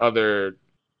it with other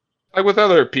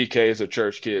PKs or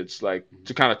church kids, like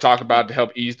to kind of talk about it to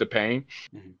help ease the pain,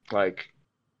 like.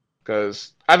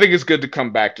 Because I think it's good to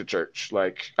come back to church.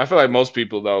 Like, I feel like most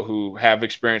people, though, who have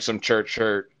experienced some church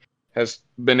hurt has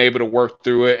been able to work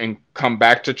through it and come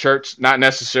back to church. Not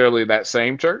necessarily that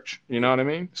same church. You know what I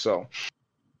mean? So,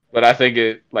 but I think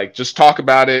just talk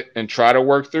about it and try to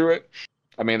work through it.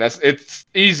 I mean, it's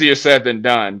easier said than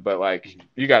done, but, like,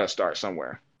 you got to start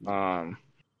somewhere. Man,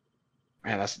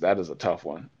 that is a tough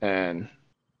one. And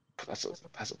that's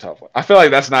a tough one. I feel like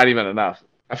that's not even enough.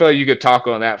 I feel like you could talk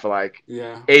on that for like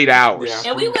 8 hours.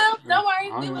 Yeah. And we will. Don't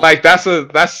worry. We will. Like that's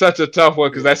such a tough one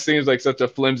because that seems like such a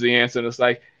flimsy answer. And it's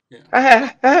like, So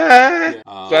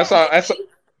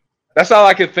that's all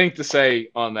I could think to say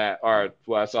on that. Or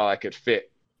well, that's all I could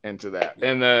fit into that.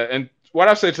 Yeah. And what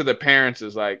I say to the parents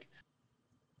is like,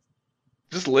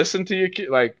 just listen to your kid.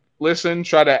 Like listen,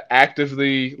 try to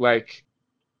actively like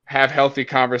have healthy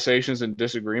conversations and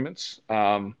disagreements.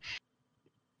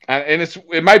 And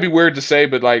it might be weird to say,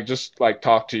 but like just like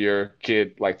talk to your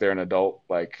kid like they're an adult,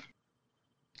 like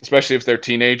especially if they're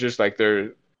teenagers. Like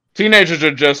teenagers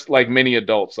are just like mini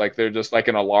adults, like they're just like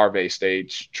in a larvae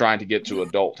stage trying to get to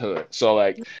adulthood. So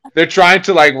like they're trying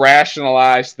to like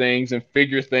rationalize things and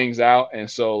figure things out, and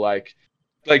so like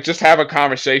just have a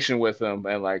conversation with them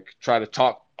and like try to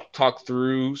talk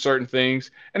through certain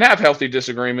things and have healthy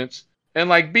disagreements and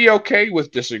like be okay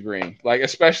with disagreeing, like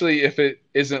especially if it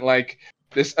isn't like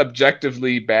this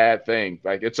objectively bad thing.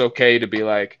 Like, it's okay to be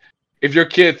like, if your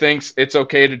kid thinks it's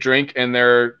okay to drink and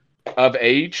they're of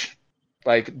age,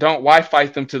 like, why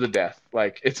fight them to the death?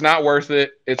 Like, it's not worth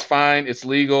it. It's fine. It's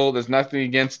legal. There's nothing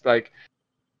against, like,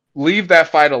 leave that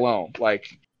fight alone.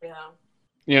 Like,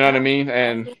 you know what I mean?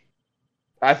 And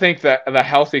I think that the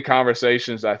healthy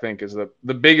conversations, I think, is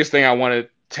the biggest thing I want to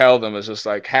tell them is just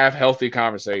like, have healthy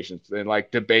conversations and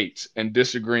like debates and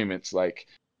disagreements. Like,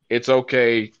 it's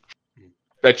okay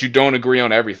that you don't agree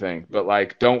on everything, but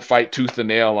like, don't fight tooth and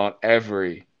nail on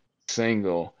every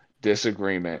single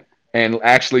disagreement, and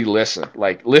actually listen.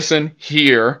 Like, listen,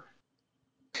 hear,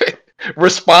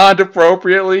 respond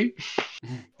appropriately.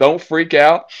 Don't freak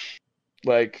out.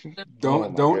 Like,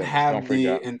 don't have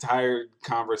the entire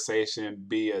conversation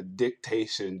be a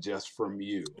dictation just from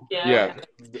you. Yeah.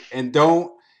 And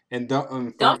don't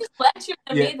just lecture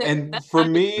them either. And for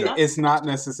me, it's not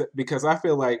necessary, because I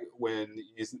feel like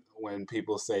when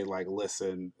people say like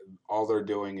listen, all they're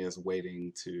doing is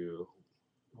waiting to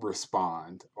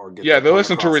respond or get they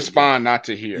listen to respond, not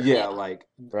to hear. Like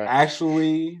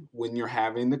actually when you're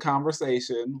having the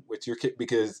conversation with your kid,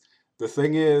 because the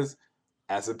thing is,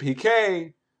 as a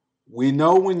PK, we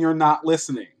know when you're not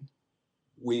listening.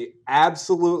 We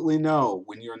absolutely know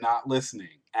when you're not listening.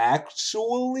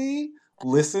 Actually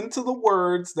listen to the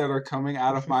words that are coming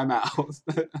out of my mouth.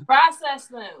 Process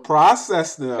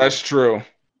them. That's true.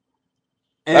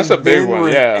 That's a big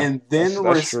one, yeah. And then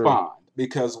respond. True.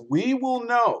 Because we will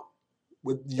know,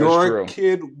 your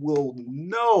kid will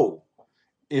know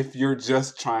if you're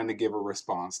just trying to give a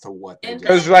response to what they do.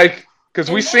 Because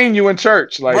we seen you in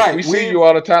church. Like, we see you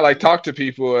all the time, like, talk to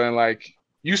people, and like,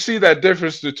 you see that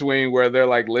difference between where they're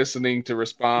like listening to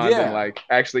respond and like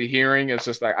actually hearing. It's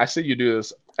just like, I see you do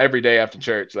this every day after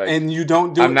church. Like, and you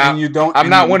don't do I'm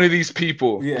not one of these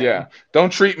people. Yeah.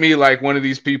 Don't treat me like one of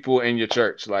these people in your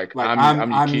church. Like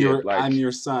I'm your kid. I'm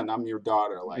your son. I'm your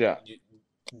daughter. Like,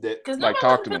 because nobody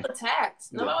wants to feel attacked.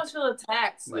 Nobody wants to feel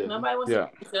attacked. Like, nobody wants to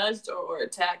be judged or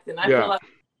attacked. And I feel like,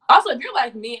 also, if you're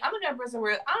like me, I'm the kind of person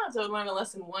where I don't have to learn a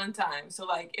lesson one time. So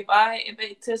like, if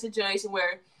it's a situation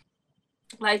where,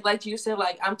 like you said,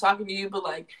 like, I'm talking to you, but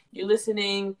like, you're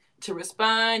listening to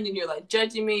respond and you're like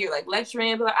judging me, you're like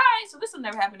lecturing, but like, all right, so this will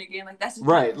never happen again. Like, that's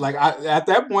right. Like, at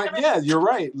that point, you're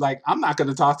right. Like, I'm not going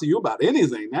to talk to you about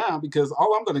anything now, because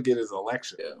all I'm going to get is a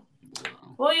lecture.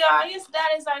 Well, y'all, I guess that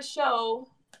is our show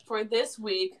for this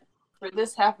week, for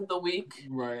this half of the week.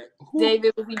 Right.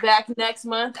 David will be back next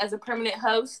month as a permanent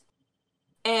host.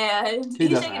 And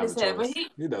he's shaking his head, but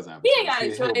he doesn't have a choice. He ain't got a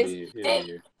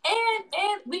choice.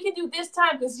 And we can do this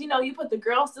time because, you put the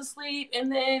girls to sleep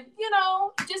and then,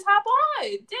 just hop on.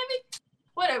 David,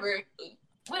 whatever.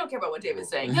 We don't care about what David's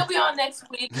saying. He'll be on next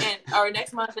week or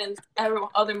next month and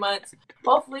other months.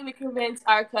 Hopefully we convince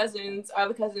our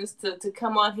other cousins to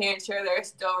come on here and share their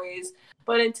stories.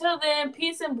 But until then,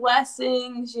 peace and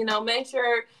blessings. Make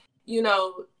sure you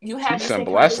have peace and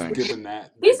blessings. Given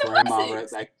that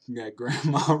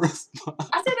grandma response.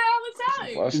 I say that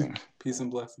all the time. Peace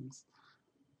and blessings.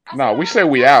 No, we say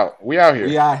we out. We out here.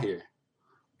 We out here.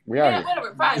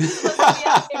 Whatever. Fine. Make sure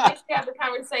you have the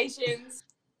conversations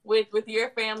with your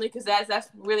family, because that's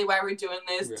really why we're doing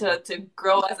this, to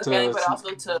grow as a family, but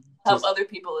also to help other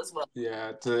people as well.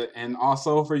 Yeah. And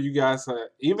also for you guys,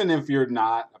 even if you're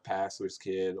not a pastor's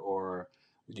kid or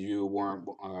you weren't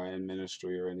in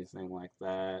ministry or anything like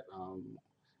that,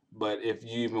 but if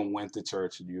you even went to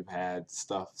church and you've had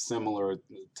stuff similar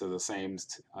to the same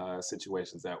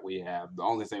situations that we have, the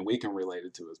only thing we can relate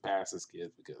it to is pastor's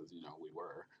kids, because we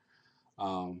were.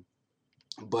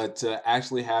 But to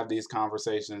actually have these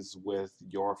conversations with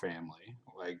your family,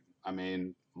 like, I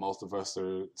mean, most of us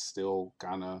are still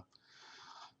kind of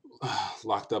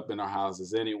locked up in our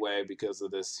houses anyway because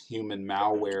of this human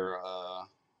malware.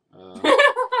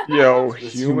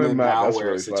 Human malware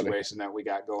really situation that we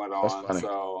got going on.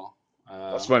 So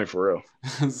that's funny for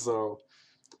real. So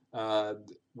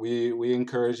we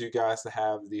encourage you guys to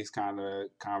have these kind of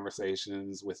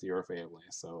conversations with your family.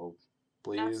 So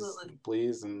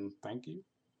please, and thank you.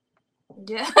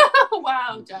 Yeah.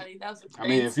 Wow, Johnny, that was I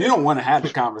mean, if you don't want to have the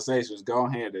conversations, go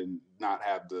ahead and not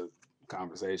have the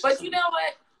conversations. But you know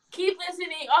what? Keep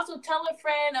listening. Also, tell a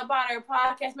friend about our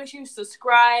podcast. Make sure you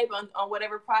subscribe on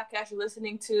whatever podcast you're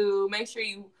listening to. Make sure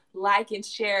you like and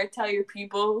share. Tell your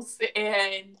peoples.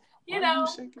 And, people know,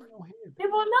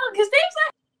 because Dave's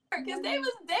a hater. Because Dave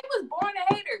was born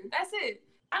a hater. That's it.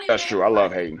 That's true. I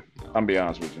love hating. I'm be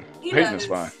honest with you. Hating is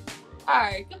fine. All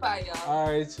right. Goodbye, y'all. All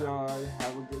right, y'all.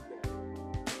 Have a good day.